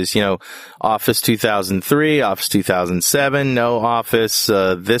images. You know, Office 2003, Office 2007, no Office,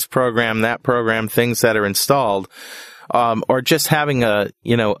 this program, that program, things that are installed. Or just having a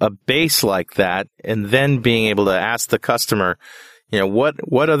base like that and then being able to ask the customer,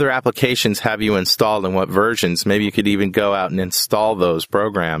 what other applications have you installed and what versions? Maybe you could even go out and install those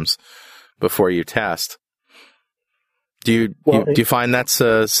programs before you test. Do you find that's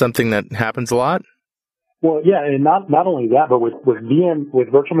something that happens a lot? Well, yeah, and not only that, but with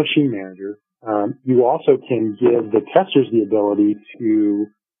Virtual Machine Manager, you also can give the testers the ability to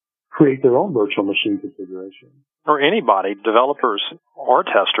create their own virtual machine configuration. Or anybody, developers or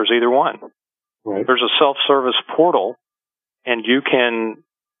testers, either one. Right. There's a self-service portal, and you can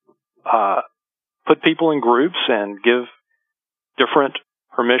put people in groups and give different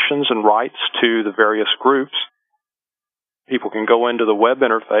permissions and rights to the various groups. People can go into the web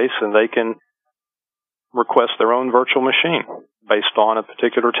interface and they can request their own virtual machine based on a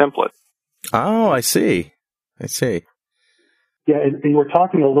particular template. Oh, I see. Yeah, and we were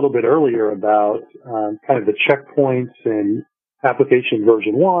talking a little bit earlier about kind of the checkpoints and application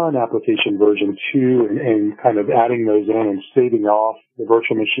version 1, application version 2, and kind of adding those in and saving off the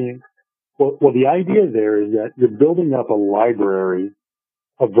virtual machine. Well, the idea there is that you're building up a library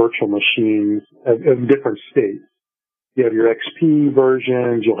of virtual machines of different states. You have your XP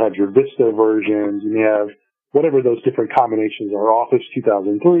versions, you'll have your Vista versions, you may have whatever those different combinations are, Office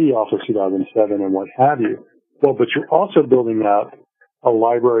 2003, Office 2007, and what have you. Well, but you're also building out a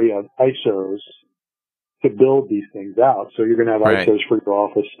library of ISOs to build these things out. So you're going to have ISOs for your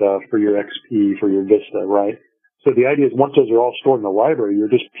Office stuff, for your XP, for your Vista, right? So the idea is once those are all stored in the library, you're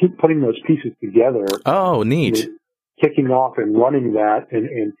just putting those pieces together. Oh, neat. Kicking off and running that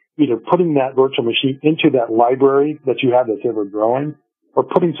and either putting that virtual machine into that library that you have that's ever growing, or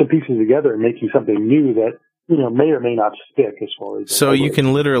putting some pieces together and making something new that, may or may not stick as far as. So you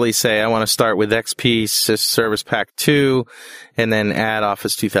can literally say, I want to start with XP Service Pack 2, and then add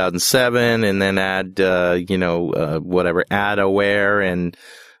Office 2007, and then add, add Aware and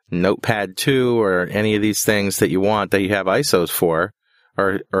Notepad 2, or any of these things that you want that you have ISOs for,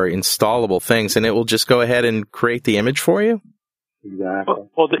 or installable things, and it will just go ahead and create the image for you? Exactly.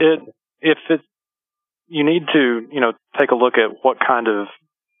 Well, you need to, take a look at what kind of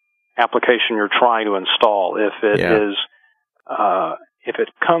application you're trying to install. If it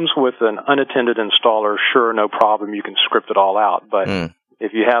comes with an unattended installer, sure, no problem, you can script it all out. But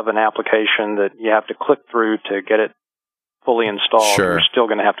if you have an application that you have to click through to get it fully installed, you're still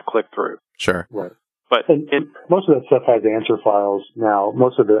going to have to click through. Sure. Right. But most of that stuff has answer files now.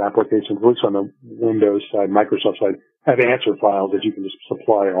 Most of the applications, at least on the Windows side, Microsoft side, have answer files that you can just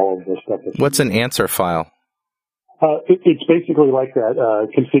supply all of the stuff. What's an answer file? It's basically like that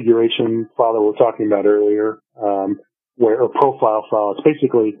configuration file that we were talking about earlier, or profile file. It's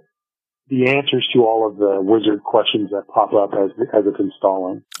basically the answers to all of the wizard questions that pop up as it's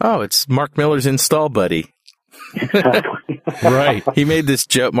installing. Oh, it's Mark Miller's Install Buddy. Exactly. Right. He made this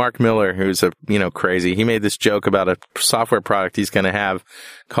joke, Mark Miller, who's crazy. He made this joke about a software product he's going to have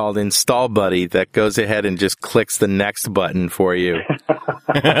called Install Buddy that goes ahead and just clicks the next button for you.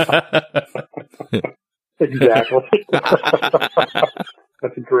 Exactly.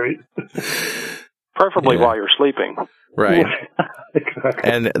 That's great. Preferably while you're sleeping. Right.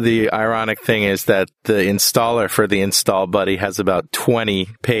 Exactly. And the ironic thing is that the installer for the Install Buddy has about 20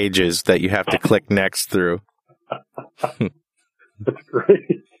 pages that you have to click next through. That's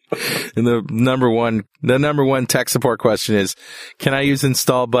great. And the number one tech support question is, can I use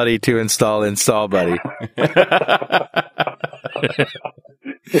Install Buddy to install Install Buddy?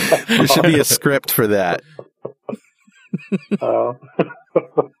 There should be a script for that.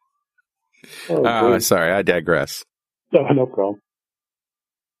 Sorry, I digress. No problem.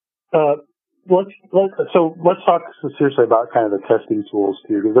 Let's talk seriously about kind of the testing tools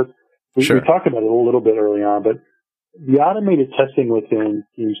too, because we talked about it a little bit early on, but the automated testing within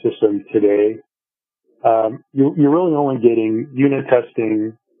Team System today, you're really only getting unit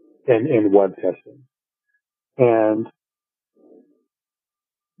testing and web testing. And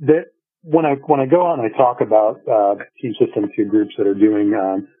that when I go out and I talk about Team System to groups that are doing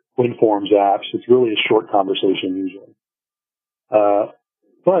WinForms apps, it's really a short conversation usually.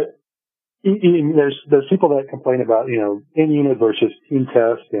 But there's people that complain about, in-unit versus team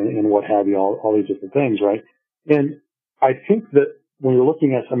test and what have you, all these different things, right? And I think that when you're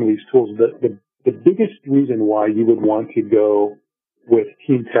looking at some of these tools, the biggest reason why you would want to go with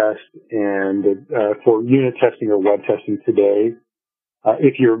team test and for unit testing or web testing today,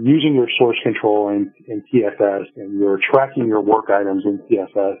 if you're using your source control in TFS and you're tracking your work items in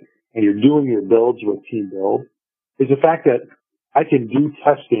TFS and you're doing your builds with Team Build, is the fact that I can do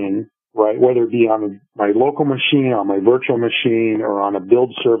testing, right, whether it be on my local machine, on my virtual machine, or on a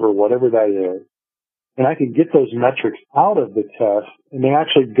build server, whatever that is, and I can get those metrics out of the test and they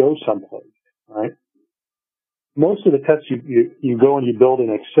actually go someplace, right? Most of the tests you go and you build in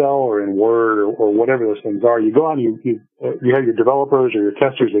Excel or in Word or whatever those things are. You go on, you have your developers or your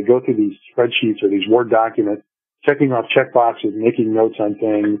testers, they go through these spreadsheets or these Word documents, checking off checkboxes, making notes on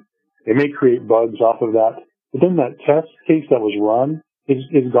things. They may create bugs off of that. But then that test case that was run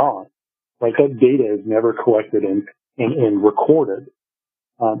is gone. Right? That data is never collected and recorded.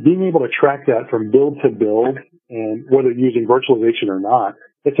 Being able to track that from build to build, and whether using virtualization or not,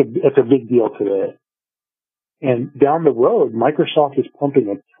 it's a big deal today. And down the road, Microsoft is pumping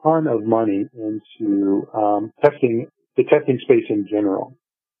a ton of money into the testing space in general.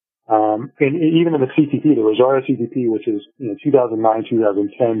 And even in the CTP, the Rosara CTP, which is 2009,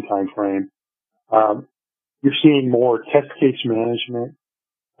 2010 timeframe, you're seeing more test case management.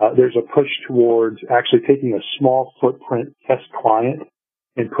 There's a push towards actually taking a small footprint test client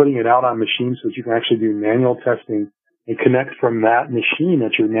and putting it out on machines so that you can actually do manual testing and connect from that machine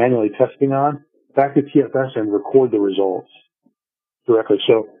that you're manually testing on back to TFS and record the results directly.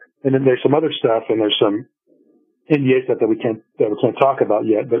 So, and then there's some other stuff, and there's some NDA stuff that we can't talk about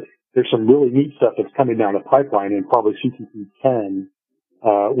yet, but there's some really neat stuff that's coming down the pipeline, and probably CTP 10,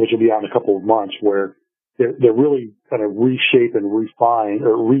 which will be out in a couple of months, where they're really kind of reshape and refine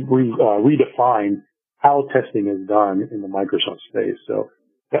or redefine how testing is done in the Microsoft space. So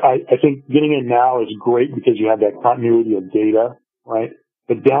I think getting in now is great because you have that continuity of data, right?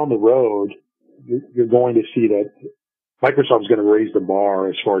 But down the road, you're going to see that Microsoft is going to raise the bar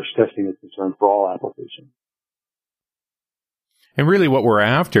as far as testing is concerned for all applications. And really what we're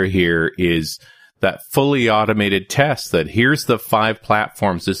after here is that fully automated test that here's the 5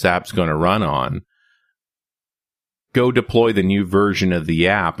 platforms this app's going to run on. Go deploy the new version of the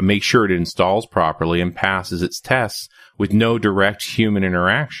app and make sure it installs properly and passes its tests with no direct human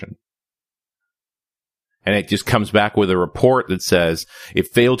interaction. And it just comes back with a report that says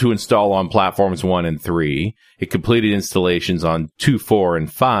it failed to install on platforms 1 and 3. It completed installations on 2, 4,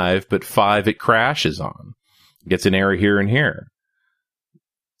 and 5, but 5 it crashes on. It gets an error here and here.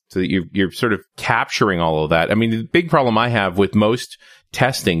 So that you're sort of capturing all of that. I mean, the big problem I have with most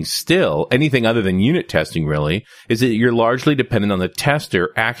testing still, anything other than unit testing really, is that you're largely dependent on the tester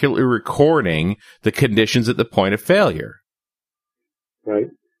accurately recording the conditions at the point of failure. Right.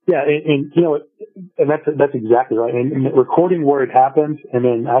 Yeah, and that's exactly right. And recording where it happens, and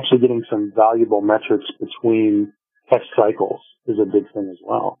then actually getting some valuable metrics between test cycles is a big thing as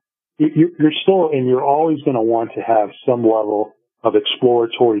well. You're still, and you're always going to want to have some level of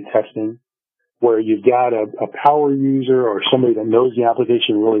exploratory testing where you've got a power user or somebody that knows the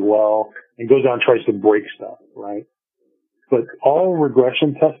application really well and goes out and tries to break stuff, right? But all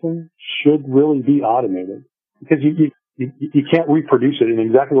regression testing should really be automated because you can't reproduce it. And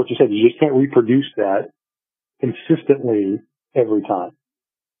exactly what you said, you just can't reproduce that consistently every time.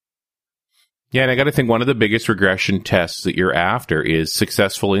 Yeah, and I got to think one of the biggest regression tests that you're after is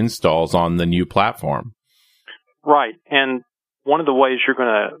successful installs on the new platform. Right. And one of the ways you're going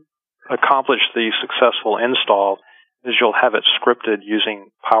to accomplish the successful install is you'll have it scripted using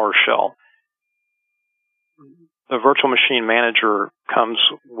PowerShell. The virtual machine manager comes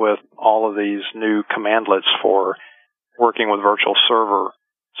with all of these new commandlets for working with virtual server.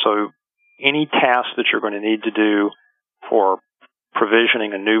 So any task that you're going to need to do for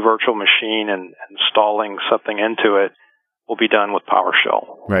provisioning a new virtual machine and installing something into it will be done with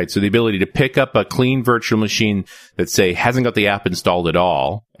PowerShell. Right. So the ability to pick up a clean virtual machine that, say, hasn't got the app installed at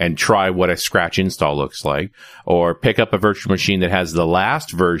all and try what a scratch install looks like, or pick up a virtual machine that has the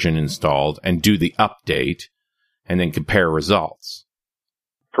last version installed and do the update and then compare results.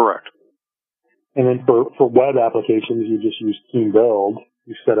 Correct. And then for web applications, you just use Team Build.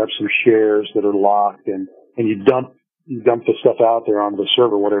 You set up some shares that are locked, and you dump the stuff out there onto the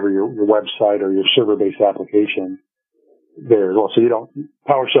server, whatever your website or your server-based application there as well. So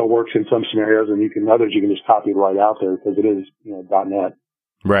PowerShell works in some scenarios, and others you can just copy right out there because it is .NET.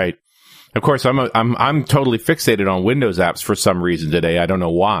 Right. Of course, I'm totally fixated on Windows apps for some reason today. I don't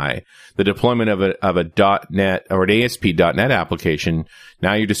know why. The deployment of a .NET or an ASP.NET application,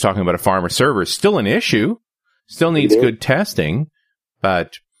 now you're just talking about a farmer server, is still an issue. Still needs good testing,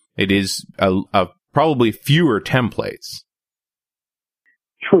 but it is a probably fewer templates.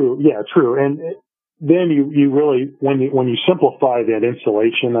 True. Yeah, true. And then you really, when you simplify that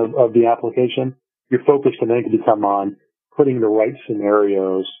installation of the application, your focus can then become on putting the right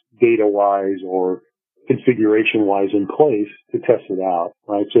scenarios data-wise or configuration-wise in place to test it out,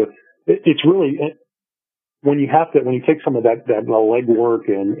 right? So it's really, when you take some of that legwork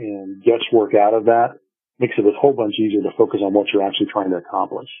and guesswork out of that, makes it a whole bunch easier to focus on what you're actually trying to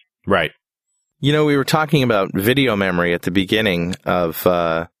accomplish. Right. We were talking about video memory at the beginning of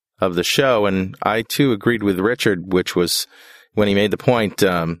the show, and I too agreed with Richard, which was when he made the point,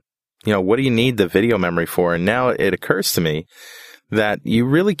 what do you need the video memory for? And now it occurs to me that you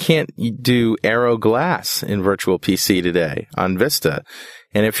really can't do Aero Glass in Virtual PC today on Vista.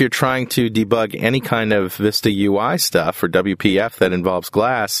 And if you're trying to debug any kind of Vista UI stuff or WPF that involves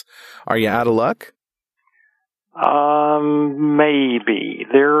Glass, are you out of luck? Maybe.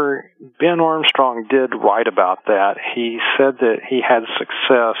 Ben Armstrong did write about that. He said that he had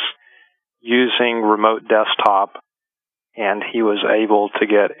success using remote desktop and he was able to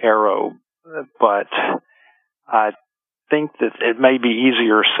get Aero, but I think that it may be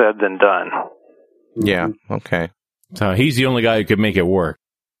easier said than done. Yeah, okay. So he's the only guy who could make it work.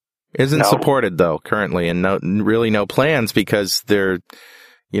 Isn't supported though currently, and no plans because they're,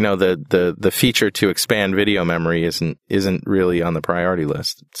 the feature to expand video memory isn't really on the priority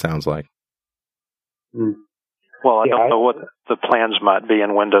list. It sounds like. Well, I don't know what the plans might be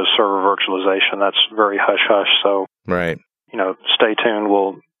in Windows Server Virtualization. That's very hush-hush, so right. Stay tuned.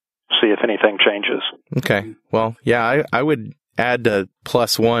 We'll see if anything changes. Okay. Well, yeah, I would add a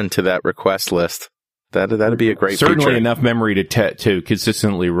 +1 to that request list. That'd be a great certainly feature. Enough memory to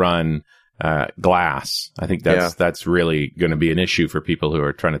consistently run Glass. I think that's really going to be an issue for people who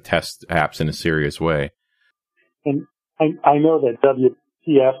are trying to test apps in a serious way. And I know that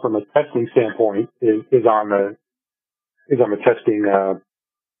WPF from a testing standpoint is on the testing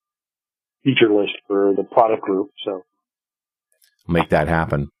feature list for the product group. So make that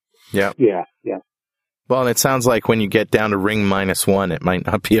happen. Yeah. Yeah. Well, and it sounds like when you get down to ring -1, it might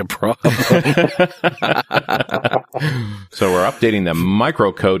not be a problem. So we're updating the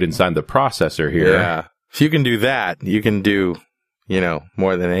microcode inside the processor here. Yeah. If you can do that, you can do,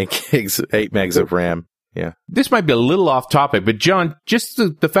 more than 8 megs of RAM. Yeah. This might be a little off topic, but John, just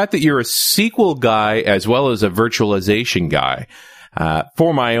the fact that you're a SQL guy as well as a virtualization guy,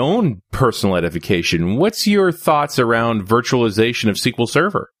 for my own personal edification, what's your thoughts around virtualization of SQL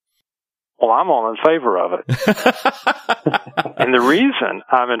Server? Well, I'm all in favor of it. And the reason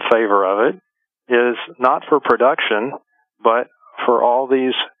I'm in favor of it is not for production, but for all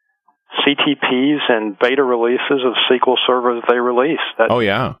these CTPs and beta releases of SQL Server that they release.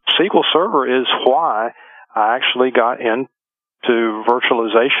 SQL Server is why I actually got into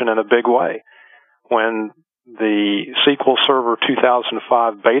virtualization in a big way. When the SQL Server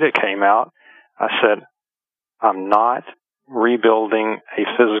 2005 beta came out, I said, I'm not rebuilding a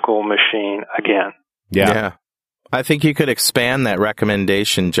physical machine again. Yeah. I think you could expand that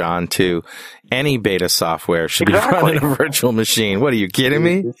recommendation, John, to any beta software should be run in a virtual machine. What, are you kidding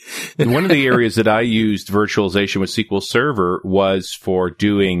me? One of the areas that I used virtualization with SQL Server was for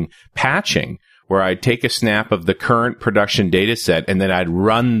doing patching, where I'd take a snap of the current production data set and then I'd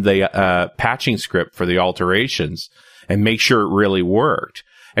run the patching script for the alterations and make sure it really worked.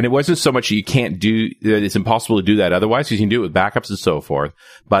 And it wasn't so much that you can't that it's impossible to do that otherwise, because you can do it with backups and so forth,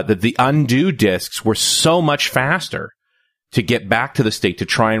 but that the undo disks were so much faster to get back to the state to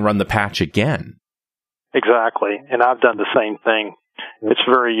try and run the patch again. Exactly. And I've done the same thing. It's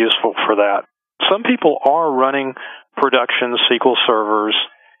very useful for that. Some people are running production SQL servers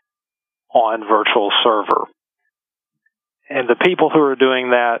on virtual server. And the people who are doing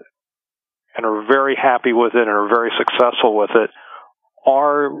that and are very happy with it and are very successful with it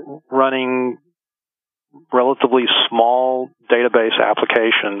are running relatively small database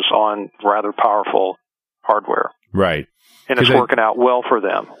applications on rather powerful hardware. Right. And it's working out well for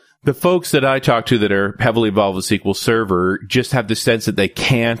them. The folks that I talk to that are heavily involved with SQL Server just have the sense that they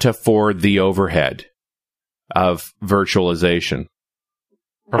can't afford the overhead of virtualization,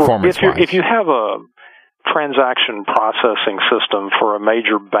 performance-wise. If you have a transaction processing system for a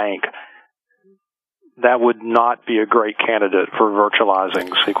major bank, that would not be a great candidate for virtualizing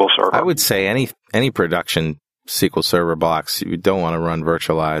SQL Server. I would say any production SQL Server box you don't want to run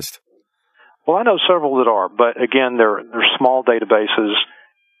virtualized. Well, I know several that are, but again, they're small databases,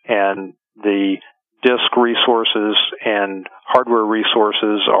 and the disk resources and hardware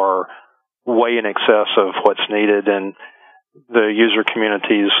resources are way in excess of what's needed, and the user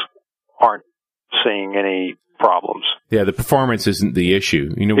communities aren't seeing any problems. Yeah, the performance isn't the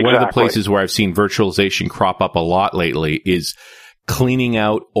issue. You know, One of the places where I've seen virtualization crop up a lot lately is cleaning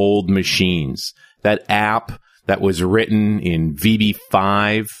out old machines. That app that was written in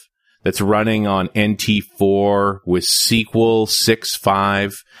VB5 that's running on NT4 with SQL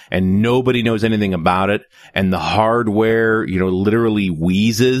 6.5 and nobody knows anything about it, and the hardware, literally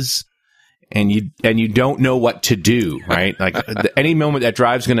wheezes. And you don't know what to do, right? Like any moment that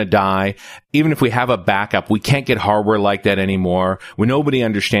drive's going to die, even if we have a backup, we can't get hardware like that anymore. When nobody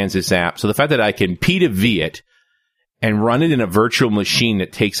understands this app. So the fact that I can P2V it and run it in a virtual machine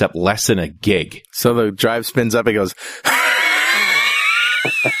that takes up less than a gig. So the drive spins up, it goes.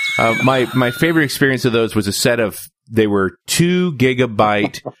 My favorite experience of those was a set of, they were 2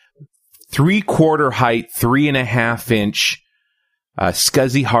 gigabyte, 3/4 height, 3.5 inch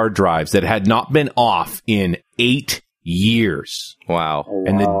SCSI hard drives that had not been off in 8 years. Wow.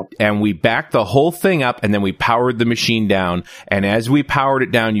 And we backed the whole thing up, and then we powered the machine down. And as we powered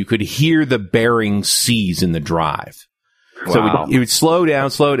it down, you could hear the bearing seize in the drive. Wow. So it would slow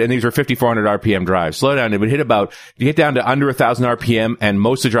down, and these were 5,400 RPM drives. Slow down, it would get down to under 1,000 RPM, and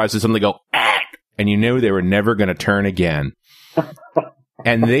most of the drives would suddenly go, and you knew they were never going to turn again.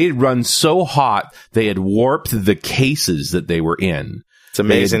 And they'd run so hot, they had warped the cases that they were in. It's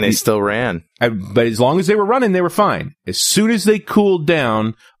amazing they still ran. But as long as they were running, they were fine. As soon as they cooled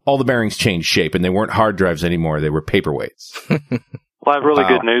down, all the bearings changed shape, and they weren't hard drives anymore. They were paperweights. Well, I have really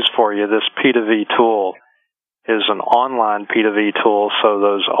good news for you. This P2V tool is an online P2V tool, so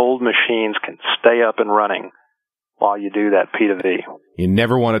those old machines can stay up and running while you do that P2V. You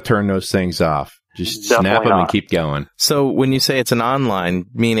never want to turn those things off. Just snap them and keep going. So when you say it's an online,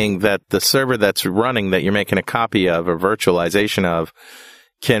 meaning that the server that's running that you're making a copy of or virtualization of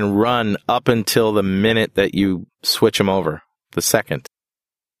can run up until the minute that you switch them over, the second?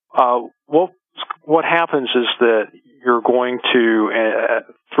 Well, what happens is that you're going to,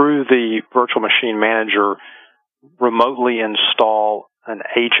 through the virtual machine manager, remotely install an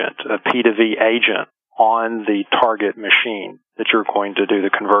agent, a P2V agent, on the target machine that you're going to do the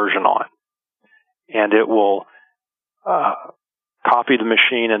conversion on. And it will copy the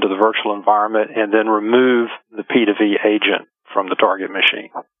machine into the virtual environment and then remove the P2V agent from the target machine.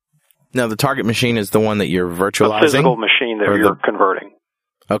 Now, the target machine is the one that you're virtualizing? The physical machine that you're converting.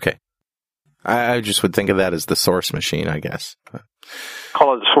 Okay. I just would think of that as the source machine, I guess.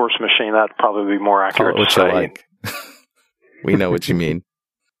 Call it the source machine. That'd probably be more accurate to say. Like. We know what you mean.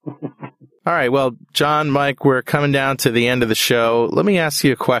 All right. Well, John, Mike, we're coming down to the end of the show. Let me ask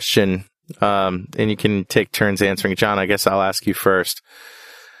you a question. And you can take turns answering. John, I guess I'll ask you first.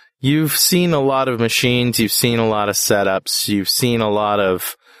 You've seen a lot of machines. You've seen a lot of setups. You've seen a lot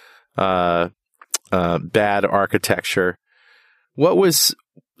of bad architecture. What was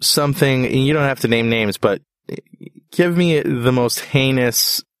something, and you don't have to name names, but give me the most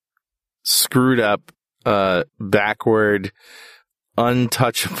heinous, screwed up, backward,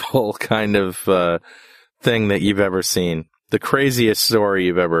 untouchable kind of thing that you've ever seen. The craziest story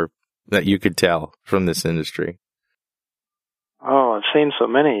that you could tell from this industry. Oh, I've seen so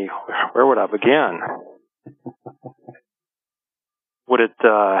many. Where would I begin? Would it,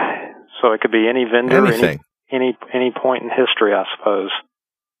 so it could be any vendor, anything. Any point in history, I suppose.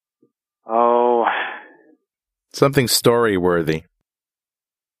 Oh. Something story-worthy.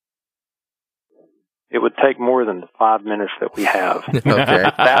 It would take more than the 5 minutes that we have. Okay.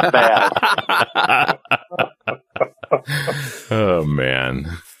 That bad. Oh,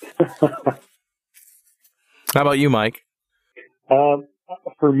 man. How about you, Mike?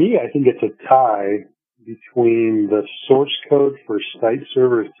 For me, I think it's a tie between the source code for Site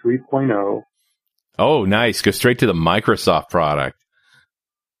Server 3.0. Oh, nice. Go straight to the Microsoft product.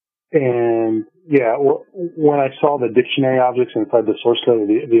 And yeah, when I saw the dictionary objects inside the source code,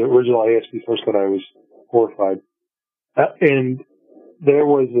 the original ASP source code, I was horrified. And there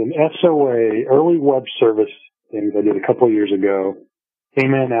was an SOA, early web service thing I did a couple of years ago,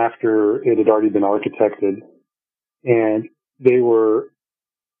 came in after it had already been architected. And they were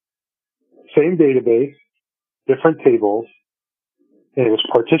same database, different tables, and it was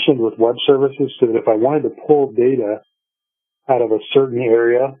partitioned with web services so that if I wanted to pull data out of a certain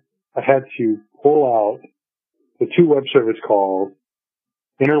area, I had to pull out the two web service calls,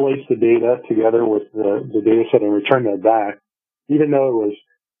 interlace the data together with the data set and return that back, even though it was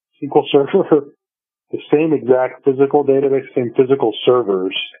SQL Server, the same exact physical database, same physical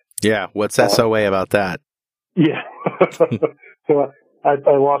servers. Yeah, what's SOA about that? Yeah. So I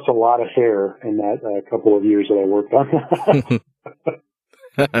lost a lot of hair in that couple of years that I worked on.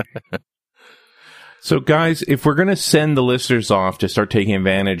 So, guys, if we're going to send the listeners off to start taking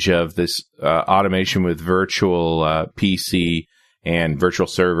advantage of this automation with virtual PC and virtual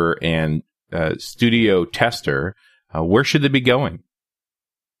server and studio tester, where should they be going?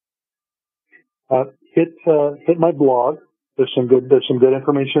 Hit my blog. There's some good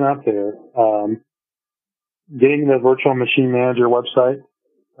information out there. Getting the Virtual Machine Manager website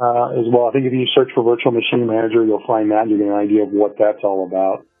as well. I think if you search for Virtual Machine Manager, you'll find that and you get an idea of what that's all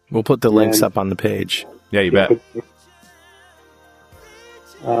about. We'll put the links up on the page. Yeah, you bet.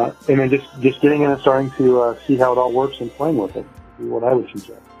 And then just getting in and starting to see how it all works and playing with it is what I would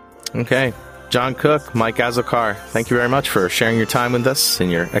suggest. Okay. John Cook, Mike Azocar, thank you very much for sharing your time with us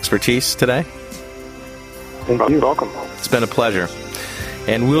and your expertise today. Thank you. Welcome. It's been a pleasure.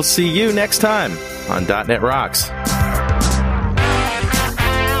 And we'll see you next time on .NET Rocks.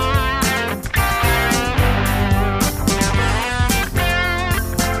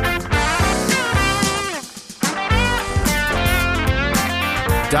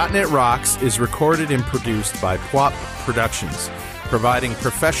 .NET Rocks is recorded and produced by PWOP Productions, providing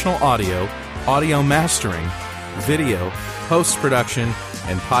professional audio mastering, video, post-production,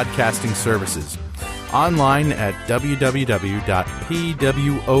 and podcasting services. Online at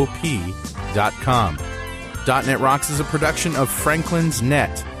www.pwop.com. .NET Rocks is a production of Franklin's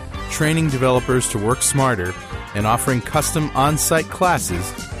Net, training developers to work smarter and offering custom on-site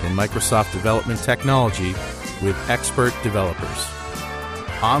classes in Microsoft development technology with expert developers.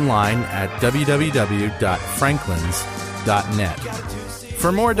 Online at www.franklins.net.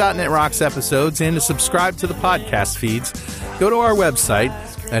 For more .NET Rocks episodes and to subscribe to the podcast feeds, go to our website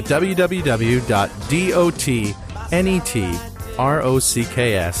at www.dotnetrocks.com.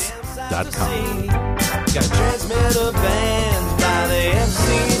 Got a transmitter banned by the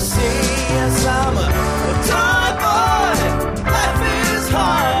FCC.